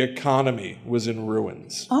 and the economy was in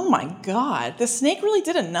ruins. Oh my God, the snake really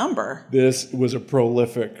did a number. This was a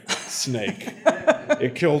prolific snake.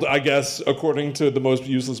 It killed, I guess, according to the most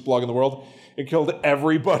useless blog in the world, it killed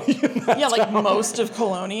everybody in that town. Like most of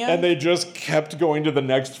Colonia. And they just kept going to the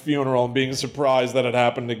next funeral and being surprised that it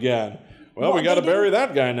happened again. Well, we got to bury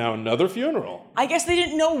that guy now. Another funeral. I guess they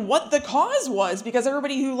didn't know what the cause was because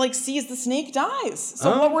everybody who sees the snake dies.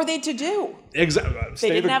 So what were they to do? Exactly.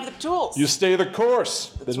 They didn't have the tools. You stay the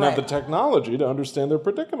course. They didn't have the technology to understand their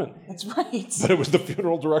predicament. That's right. But it was the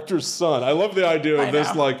funeral director's son. I love the idea of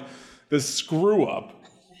this screw up.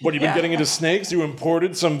 What, you've been getting into snakes? You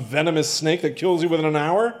imported some venomous snake that kills you within an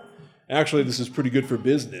hour? Actually, this is pretty good for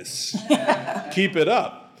business. Keep it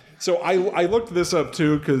up. So I looked this up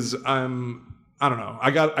too because I don't know.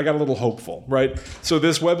 I got a little hopeful, right? So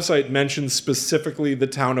this website mentions specifically the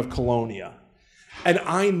town of Colonia. And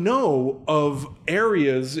I know of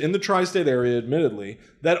areas in the tri-state area, admittedly,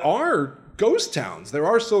 that are ghost towns. There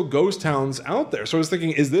are still ghost towns out there. So I was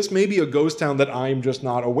thinking, is this maybe a ghost town that I'm just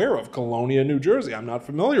not aware of? Colonia, New Jersey. I'm not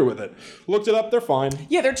familiar with it. Looked it up. They're fine.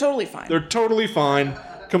 Yeah, they're totally fine. They're totally fine.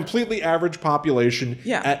 Completely average population.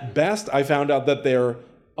 Yeah. At best, I found out that they're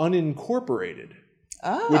unincorporated.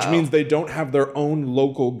 Oh. Which means they don't have their own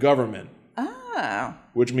local government. Oh.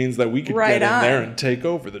 Which means that we could get in there and take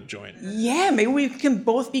over the joint. Yeah, maybe we can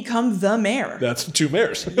both become the mayor. That's 2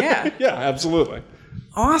 mayors. Yeah. Yeah, absolutely.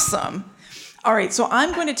 Awesome. All right, so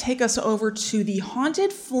I'm going to take us over to the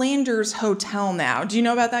Haunted Flanders Hotel now. Do you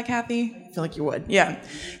know about that, Kathy? I feel like you would. Yeah.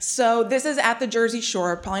 So this is at the Jersey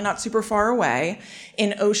Shore, probably not super far away,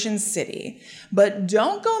 in Ocean City. But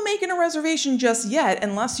don't go making a reservation just yet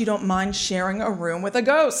unless you don't mind sharing a room with a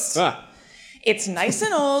ghost. It's nice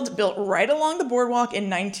and old, built right along the boardwalk in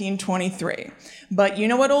 1923. But you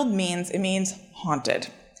know what old means? It means haunted.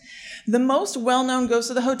 The most well-known ghost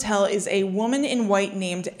of the hotel is a woman in white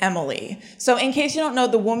named Emily. So in case you don't know,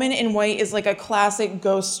 the woman in white is like a classic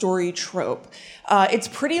ghost story trope. It's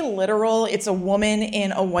pretty literal. It's a woman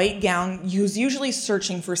in a white gown who's usually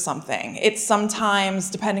searching for something. It's sometimes,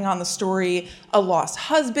 depending on the story, a lost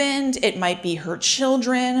husband. It might be her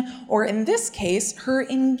children, or in this case, her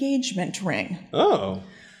engagement ring. Oh.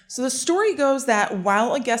 So the story goes that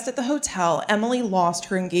while a guest at the hotel, Emily lost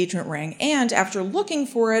her engagement ring and, after looking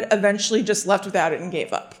for it, eventually just left without it and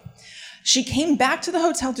gave up. She came back to the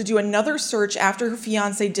hotel to do another search after her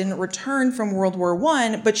fiancé didn't return from World War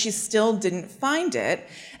I, but she still didn't find it.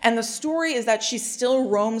 And the story is that she still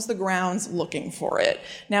roams the grounds looking for it.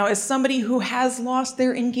 Now, as somebody who has lost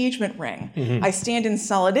their engagement ring, I stand in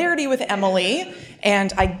solidarity with Emily,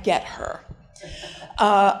 and I get her.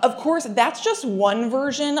 Of course, that's just one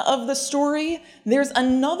version of the story. There's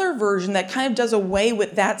another version that kind of does away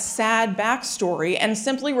with that sad backstory and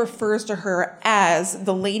simply refers to her as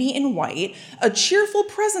the Lady in White, a cheerful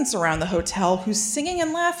presence around the hotel whose singing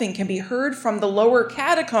and laughing can be heard from the lower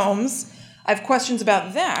catacombs. I have questions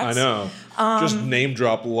about that. I know. Just name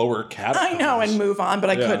drop lower catacombs. I know, and move on, but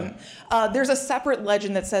I couldn't. There's a separate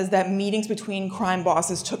legend that says that meetings between crime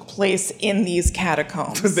bosses took place in these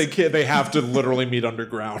catacombs. They have to literally meet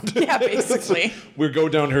underground. Yeah, basically. We go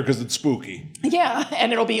down here because it's spooky. Yeah,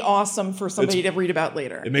 and it'll be awesome for somebody to read about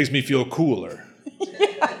later. It makes me feel cooler.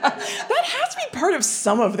 Yeah, that has to be part of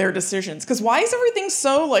some of their decisions, because why is everything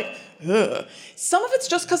so, like, ugh? Some of it's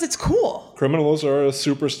just because it's cool. Criminals are a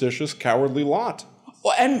superstitious, cowardly lot.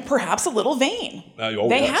 Well, and perhaps a little vain.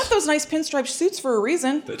 They have those nice pinstripe suits for a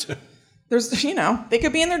reason. There's, they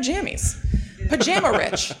could be in their jammies. Pajama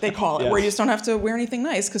rich, they call it, where you just don't have to wear anything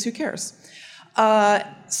nice, because who cares?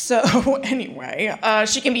 So anyway,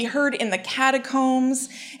 she can be heard in the catacombs,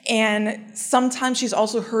 and sometimes she's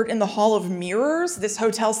also heard in the Hall of Mirrors. This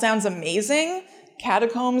hotel sounds amazing.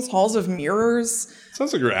 Catacombs, halls of mirrors.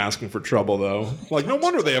 Sounds like you're asking for trouble, though. Like, no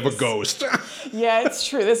wonder they have a ghost. Yeah, it's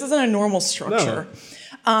true. This isn't a normal structure.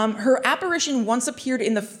 No. Her apparition once appeared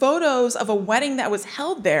in the photos of a wedding that was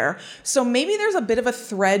held there. So maybe there's a bit of a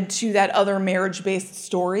thread to that other marriage-based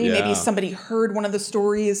story. Yeah. Maybe somebody heard one of the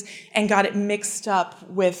stories and got it mixed up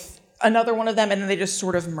with another one of them, and then they just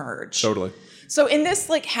sort of merge. Totally. So in this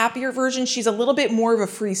happier version, she's a little bit more of a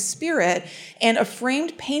free spirit, and a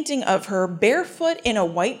framed painting of her barefoot in a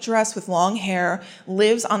white dress with long hair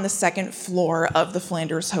lives on the second floor of the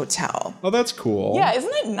Flanders Hotel. Oh, that's cool. Yeah,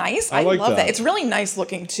 isn't it nice? I love that. It's really nice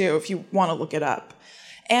looking too, if you want to look it up.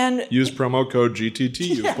 And use promo code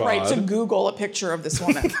GTT. Yeah, right, to Google a picture of this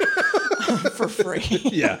woman for free.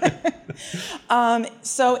 Yeah.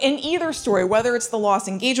 So in either story, whether it's the lost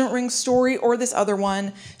engagement ring story or this other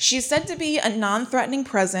one, she's said to be a non-threatening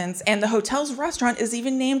presence, and the hotel's restaurant is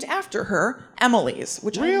even named after her, Emily's,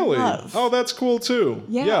 which really? I love. Oh, that's cool too.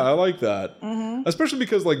 Yeah, I like that. Mm-hmm. Especially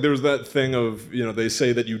because there's that thing of, they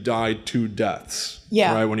say that you die 2 deaths.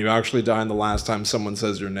 Yeah. Right? When you actually die and the last time someone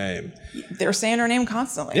says your name. They're saying her name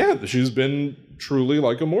constantly. Yeah, she's been truly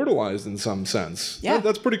immortalized in some sense. Yeah.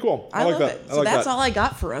 That's pretty cool. I like love that. It. So that's all I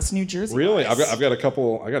got for us, New Jersey. Really? I've got a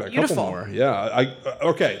couple more. Yeah.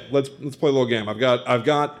 Okay, let's play a little game. I've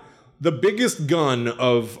got the biggest gun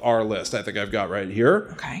of our list. I think I've got right here.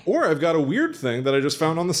 Okay. Or I've got a weird thing that I just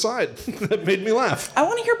found on the side that made me laugh. I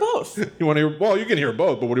want to hear both. You want to hear? Well, you can hear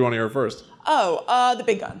both, but what do you want to hear first? Oh, the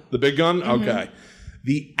big gun. The big gun? Mm-hmm. Okay.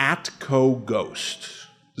 The Atco Ghost.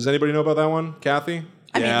 Does anybody know about that one, Kathy?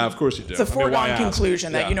 I mean, of course you do. It's a foregone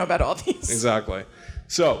conclusion that you know about all these. Exactly.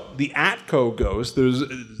 So the Atco Ghost, there's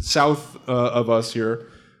south of us here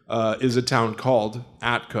is a town called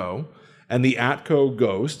Atco, and the Atco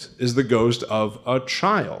Ghost is the ghost of a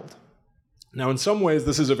child. Now, in some ways,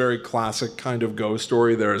 this is a very classic kind of ghost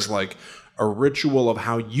story. There's like a ritual of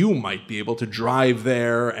how you might be able to drive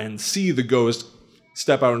there and see the ghost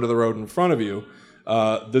step out into the road in front of you.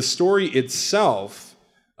 The story itself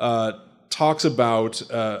talks about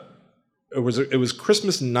it was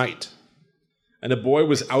Christmas night, and a boy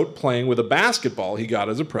was out playing with a basketball he got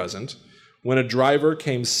as a present when a driver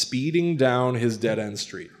came speeding down his dead-end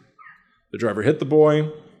street. The driver hit the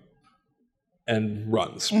boy and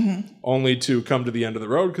runs, only to come to the end of the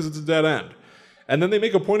road because it's a dead end. And then they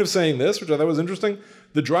make a point of saying this, which I thought was interesting.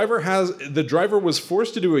 The driver was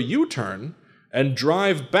forced to do a U-turn and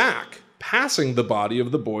drive back, passing the body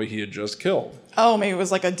of the boy he had just killed. Oh, maybe it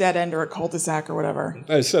was like a dead end or a cul-de-sac or whatever.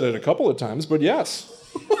 I said it a couple of times, but yes.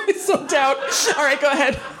 I so doubt. All right, go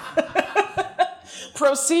ahead.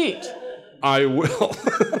 Proceed. I will.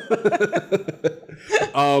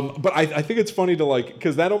 But I think it's funny to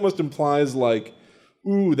because that almost implies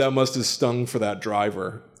ooh, that must have stung for that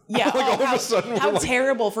driver. Yeah, all of a sudden how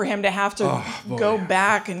terrible for him to have to go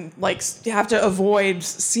back and have to avoid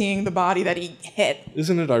seeing the body that he hit.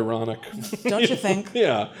 Isn't it ironic? Don't you think?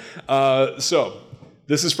 Yeah. So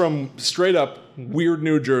this is from straight up Weird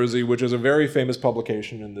New Jersey, which is a very famous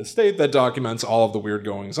publication in the state that documents all of the weird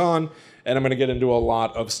goings on. And I'm going to get into a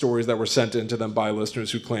lot of stories that were sent in to them by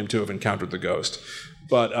listeners who claim to have encountered the ghost.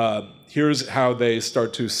 But here's how they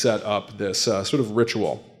start to set up this sort of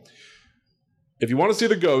ritual. If you want to see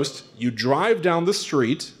the ghost, you drive down the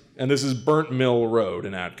street, and this is Burnt Mill Road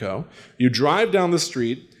in Atco. You drive down the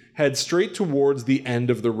street, head straight towards the end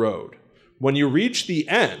of the road. When you reach the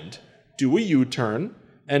end, do a U-turn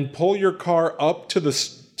and pull your car up to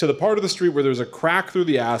the part of the street where there's a crack through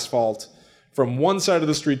the asphalt from one side of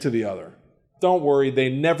the street to the other. Don't worry, they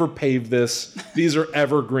never pave this. These are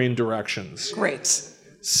evergreen directions. Great.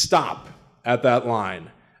 Stop at that line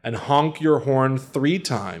and honk your horn 3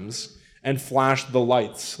 times and flash the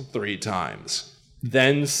lights 3 times.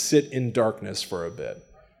 Then sit in darkness for a bit.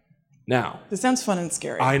 Now, this sounds fun and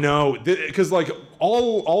scary. I know, because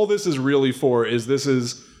all this is really for is this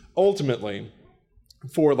is ultimately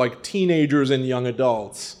for teenagers and young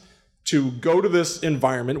adults to go to this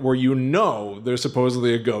environment where there's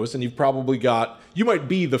supposedly a ghost, and you might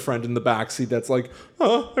be the friend in the backseat that's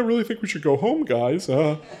I really think we should go home, guys.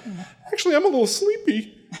 Actually, I'm a little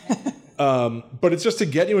sleepy. But it's just to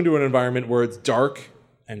get you into an environment where it's dark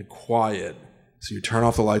and quiet. So you turn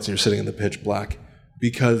off the lights and you're sitting in the pitch black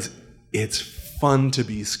because it's fun to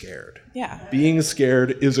be scared. Yeah. Being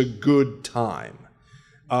scared is a good time.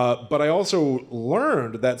 But I also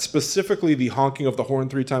learned that specifically the honking of the horn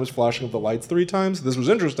 3 times, flashing of the lights 3 times, this was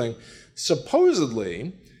interesting.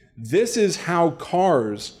 Supposedly, this is how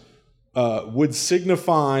cars would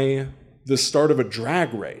signify the start of a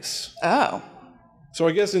drag race. Oh. So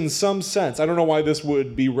I guess in some sense, I don't know why this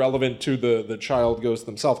would be relevant to the child ghost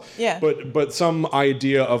themselves. Yeah. But some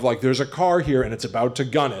idea of there's a car here and it's about to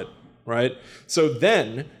gun it, right? So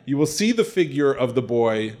then you will see the figure of the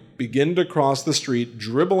boy begin to cross the street,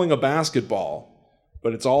 dribbling a basketball,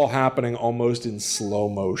 but it's all happening almost in slow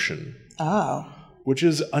motion. Oh. Which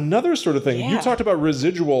is another sort of thing. Yeah. You talked about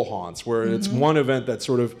residual haunts, where it's one event that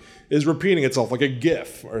sort of is repeating itself, like a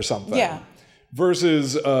GIF or something. Yeah.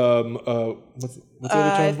 Versus what's the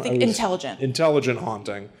other term? Intelligent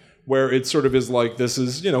haunting, where it sort of is this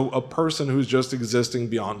is a person who's just existing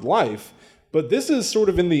beyond life, but this is sort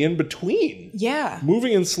of in the in between. Yeah,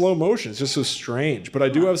 moving in slow motion. It's just so strange. But I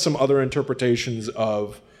do have some other interpretations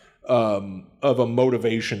of a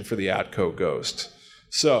motivation for the Atco ghost.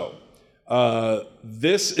 So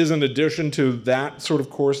this is an addition to that sort of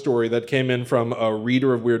core story that came in from a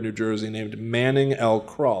reader of Weird New Jersey named Manning L.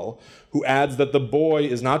 Krull, who adds that the boy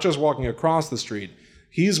is not just walking across the street,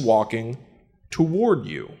 he's walking toward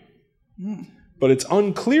you. But it's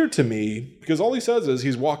unclear to me, because all he says is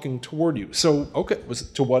he's walking toward you. So, okay,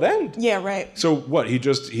 to what end? Yeah, right. So what, he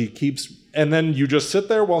keeps, and then you just sit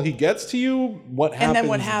there while he gets to you? What happens then? And then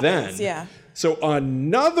what happens, yeah. So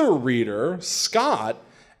another reader, Scott,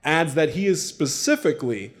 adds that he is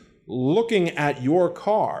specifically looking at your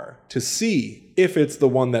car to see if it's the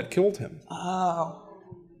one that killed him. Oh.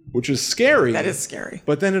 Which is scary. That is scary.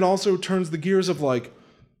 But then it also turns the gears of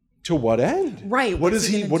to what end? Right. What is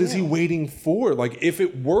he waiting for? If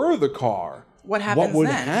it were the car, what would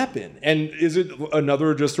then? happen? And is it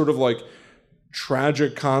another just sort of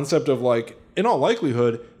tragic concept of in all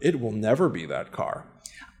likelihood, it will never be that car.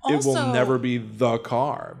 Also, it will never be the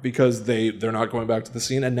car because they're not going back to the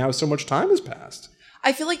scene, and now so much time has passed.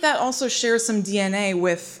 I feel like that also shares some DNA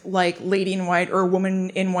with like Lady in White or Woman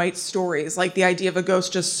in White stories, like the idea of a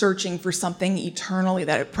ghost just searching for something eternally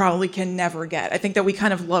that it probably can never get. I think that we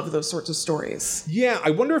kind of love those sorts of stories. Yeah, I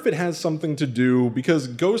wonder if it has something to do, because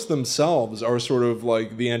ghosts themselves are sort of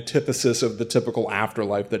like the antithesis of the typical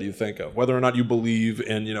afterlife that you think of, whether or not you believe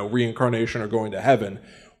in, reincarnation or going to heaven,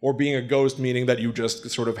 or being a ghost meaning that you just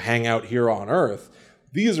sort of hang out here on Earth.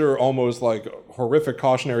 These are almost like horrific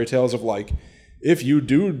cautionary tales of like, if you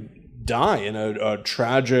do die in a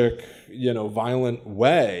tragic, violent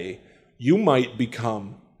way, you might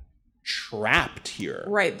become trapped here.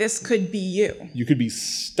 Right. This could be you. You could be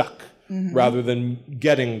stuck rather than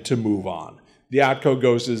getting to move on. The Atco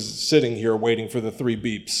ghost is sitting here waiting for the 3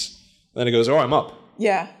 beeps. Then it goes, oh, I'm up.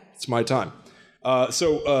 Yeah. It's my time.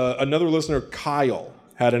 So another listener, Kyle,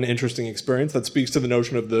 had an interesting experience that speaks to the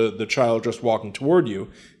notion of the child just walking toward you.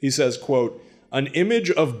 He says, quote, an image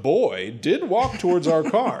of boy did walk towards our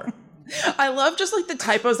car. I love just like the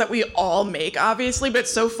typos that we all make, obviously, but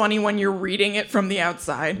it's so funny when you're reading it from the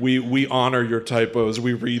outside. We honor your typos.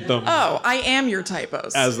 We read them. Oh, I am your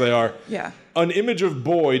typos. As they are. Yeah. An image of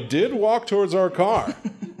boy did walk towards our car,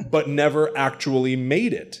 but never actually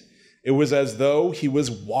made it. It was as though he was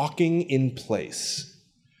walking in place.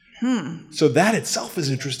 So that itself is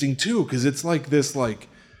interesting, too, because it's like this,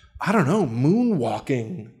 I don't know,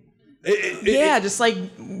 moonwalking. Just like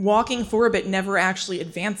walking forward but never actually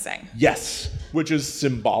advancing. Yes, which is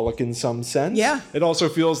symbolic in some sense. Yeah. It also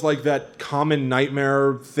feels like that common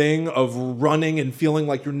nightmare thing of running and feeling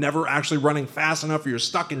like you're never actually running fast enough, or you're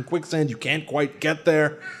stuck in quicksand, you can't quite get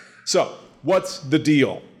there. So, what's the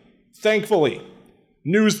deal? Thankfully,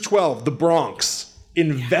 News 12, the Bronx,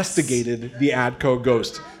 investigated the Atco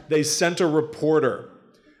ghost. They sent a reporter,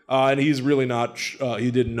 and he's really not, he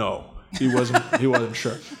didn't know. He wasn't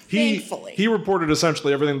sure. Thankfully. He reported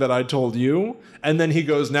essentially everything that I told you, and then he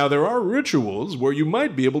goes, now there are rituals where you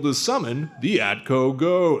might be able to summon the Atco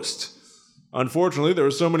ghost. Unfortunately, there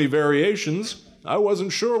are so many variations, I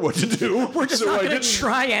wasn't sure what to do. We're just not going to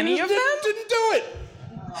try any of them? Didn't do it.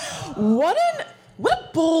 What a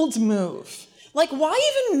bold move. Like, why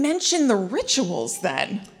even mention the rituals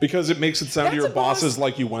then? Because it makes it sound to your bosses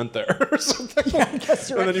like you went there or something. Yeah, I guess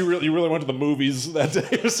you're right. And then you really went to the movies that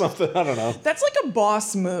day or something. I don't know. That's like a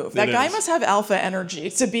boss move. That guy must have alpha energy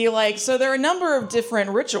to be like, so there are a number of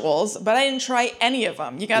different rituals, but I didn't try any of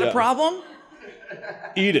them. You got a problem?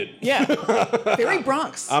 Eat it. Yeah. Very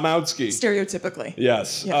Bronx. I'm outski. Stereotypically.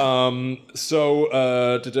 Yes. Yeah.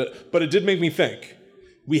 But it did make me think.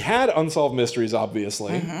 We had Unsolved Mysteries,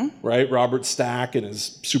 obviously, right? Robert Stack and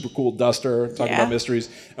his super cool duster talking about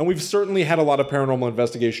mysteries. And we've certainly had a lot of paranormal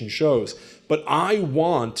investigation shows. But I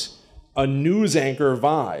want a news anchor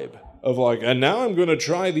vibe of like, and now I'm going to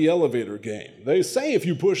try the elevator game. They say if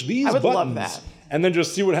you push these buttons, love that. And then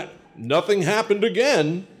just see what nothing happened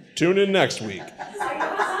again. Tune in next week.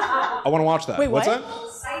 I want to watch that. Wait, What's what? that?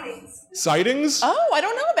 Sightings? Oh, I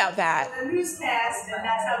don't know about that. The newscast, and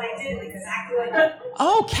that's how they did it, exactly like that.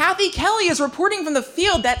 Oh, Kathy Kelly is reporting from the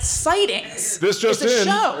field. That's Sightings. This just it's a in.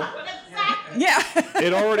 show. Yeah.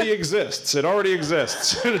 It already exists.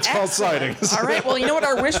 It's called Sightings. All right. Well, you know what?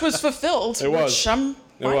 Our wish was fulfilled. It was.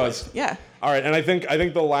 It was. Yeah. All right, and I think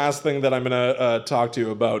the last thing that I'm gonna talk to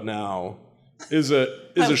you about now is a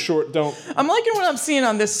short. I'm liking what I'm seeing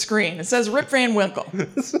on this screen. It says Rip Van Winkle.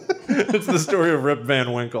 It's the story of Rip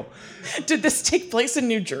Van Winkle. Did this take place in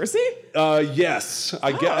New Jersey? Yes.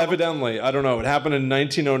 Evidently. I don't know. It happened in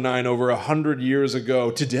 1909, over 100 years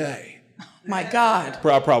ago today. My God.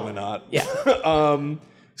 Probably not. Yeah.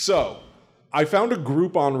 So, I found a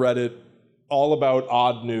group on Reddit all about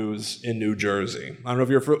odd news in New Jersey. I don't know if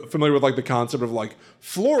you're familiar with like the concept of like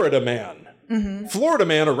Florida man. Florida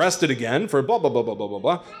man arrested again for blah, blah, blah, blah, blah, blah,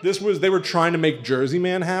 blah. They were trying to make Jersey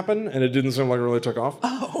man happen, and it didn't seem like it really took off.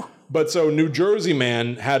 Oh. But so New Jersey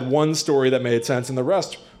man had one story that made sense, and the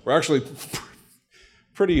rest were actually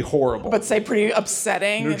pretty horrible. But say pretty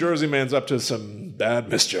upsetting. New Jersey man's up to some bad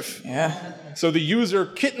mischief. Yeah. So the user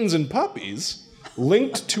Kittens and Puppies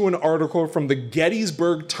linked to an article from the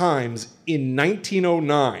Gettysburg Times in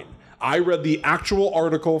 1909. I read the actual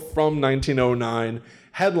article from 1909.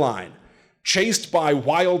 Headline: chased by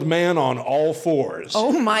wild man on all fours.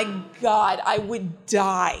 Oh my God, I would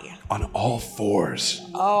die. On all fours.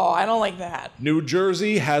 Oh, I don't like that. New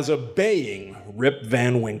Jersey has a baying Rip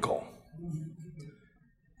Van Winkle.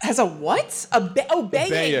 Has a what?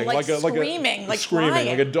 Baying, like screaming, like screaming, crying.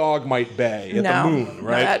 like a dog might bay at the moon,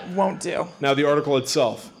 right? No, that won't do. Now the article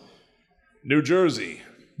itself. New Jersey,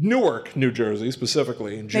 Newark, New Jersey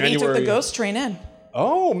specifically, in January. Maybe he took the ghost train in.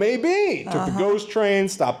 Oh, maybe. Took the ghost train,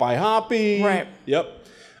 stopped by Hoppy. Right. Yep.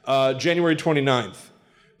 January 29th.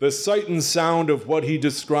 The sight and sound of what he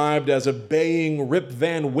described as a baying Rip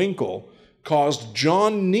Van Winkle caused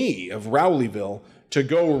John Nee of Rowleyville to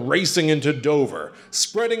go racing into Dover,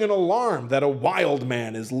 spreading an alarm that a wild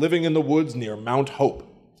man is living in the woods near Mount Hope.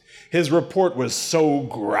 His report was so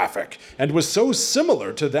graphic and was so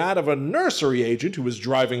similar to that of a nursery agent who was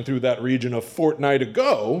driving through that region a fortnight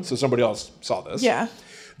ago, so somebody else saw this,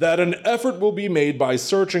 that an effort will be made by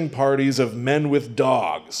searching parties of men with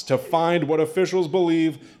dogs to find what officials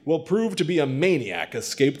believe will prove to be a maniac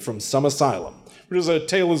escaped from some asylum, which is a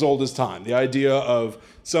tale as old as time. The idea of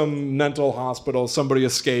some mental hospital, somebody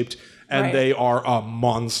escaped, and they are a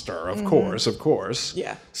monster, of course.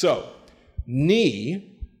 Yeah. So, Nee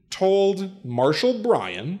told Marshall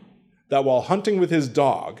Bryan that while hunting with his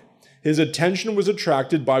dog, his attention was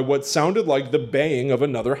attracted by what sounded like the baying of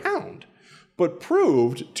another hound, but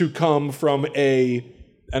proved to come from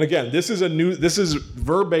and again, this is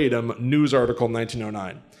verbatim news article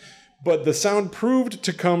 1909. But the sound proved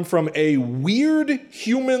to come from a weird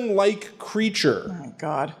human-like creature. Oh,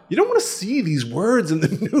 God. You don't want to see these words in the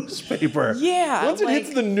newspaper. Yeah. Once it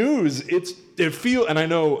hits the news, and I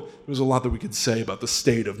know there's a lot that we could say about the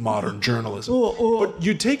state of modern journalism, but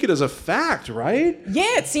you take it as a fact, right?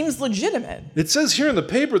 Yeah, it seems legitimate. It says here in the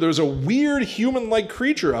paper there's a weird human-like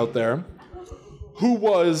creature out there who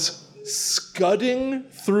was scudding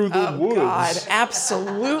through the woods. Oh, God.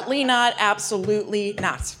 Absolutely not. Absolutely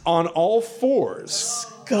not. On all fours.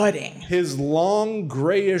 Scudding. His long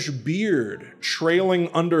grayish beard trailing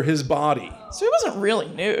under his body. So he wasn't really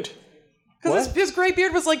nude. Because his gray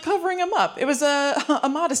beard was like covering him up. It was a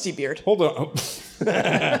modesty beard. Hold on.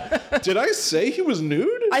 Did I say he was nude?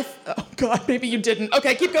 Oh, God, maybe you didn't.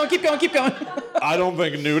 Okay, keep going. I don't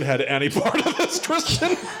think nude had any part of this,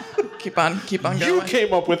 Tristan. Keep on going. You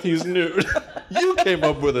came up with he's nude. You came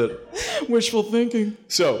up with it. Wishful thinking.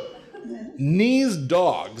 So, Nee's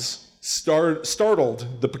dogs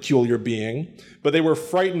startled the peculiar being, but they were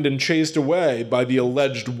frightened and chased away by the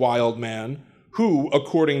alleged wild man, who,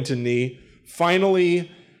 according to Nee, finally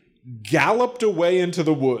galloped away into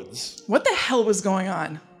the woods. What the hell was going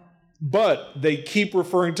on? But they keep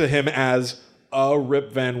referring to him as a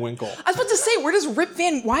Rip Van Winkle. I was about to say,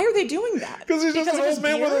 why are they doing that? Because he's just an old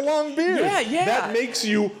man with a long beard. Yeah. That makes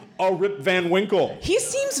you a Rip Van Winkle. He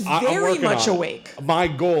seems very much awake. My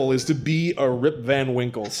goal is to be a Rip Van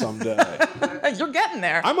Winkle someday. You're getting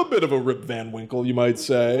there. I'm a bit of a Rip Van Winkle, you might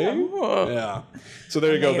say. Yeah. So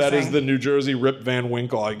there you go. That is the New Jersey Rip Van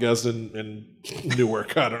Winkle, I guess, in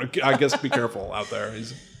Newark. I don't know. I guess be careful out there.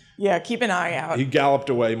 Yeah, keep an eye out. He galloped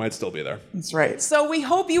away. He might still be there. That's right. So we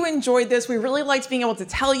hope you enjoyed this. We really liked being able to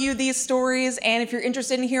tell you these stories. And if you're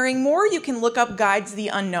interested in hearing more, you can look up Guides to the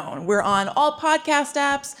Unknown. We're on all podcast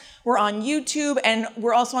apps. We're on YouTube. And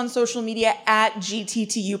we're also on social media at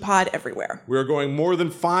GTTUpod everywhere. We're going more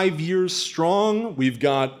than 5 years strong. We've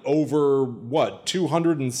got over,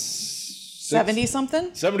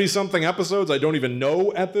 70-something episodes. I don't even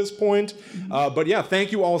know at this point. But yeah,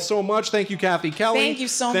 thank you all so much. Thank you, Kathy Kelly. Thank you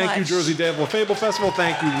so much. Thank you, Jersey Day of La Fable Festival.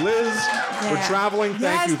 Thank you, Liz, for traveling.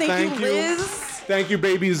 Thank you, Liz. Thank you,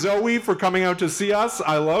 baby Zoe, for coming out to see us.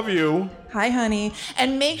 I love you. Hi, honey.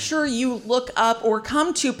 And make sure you look up or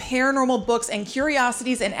come to Paranormal Books and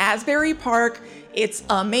Curiosities in Asbury Park. It's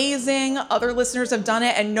amazing. Other listeners have done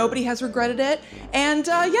it and nobody has regretted it. And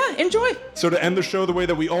enjoy. So to end the show the way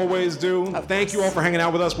that we always do, thank you all for hanging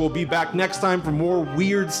out with us. We'll be back next time for more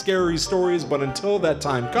weird, scary stories. But until that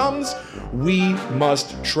time comes, we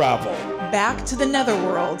must travel. Back to the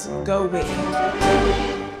netherworld. Go we.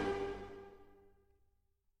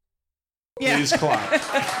 Please clap.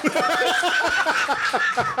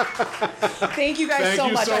 Thank you guys so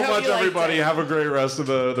much. Thank you so much, everybody. Have a great rest of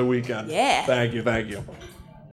the weekend. Yeah. Thank you.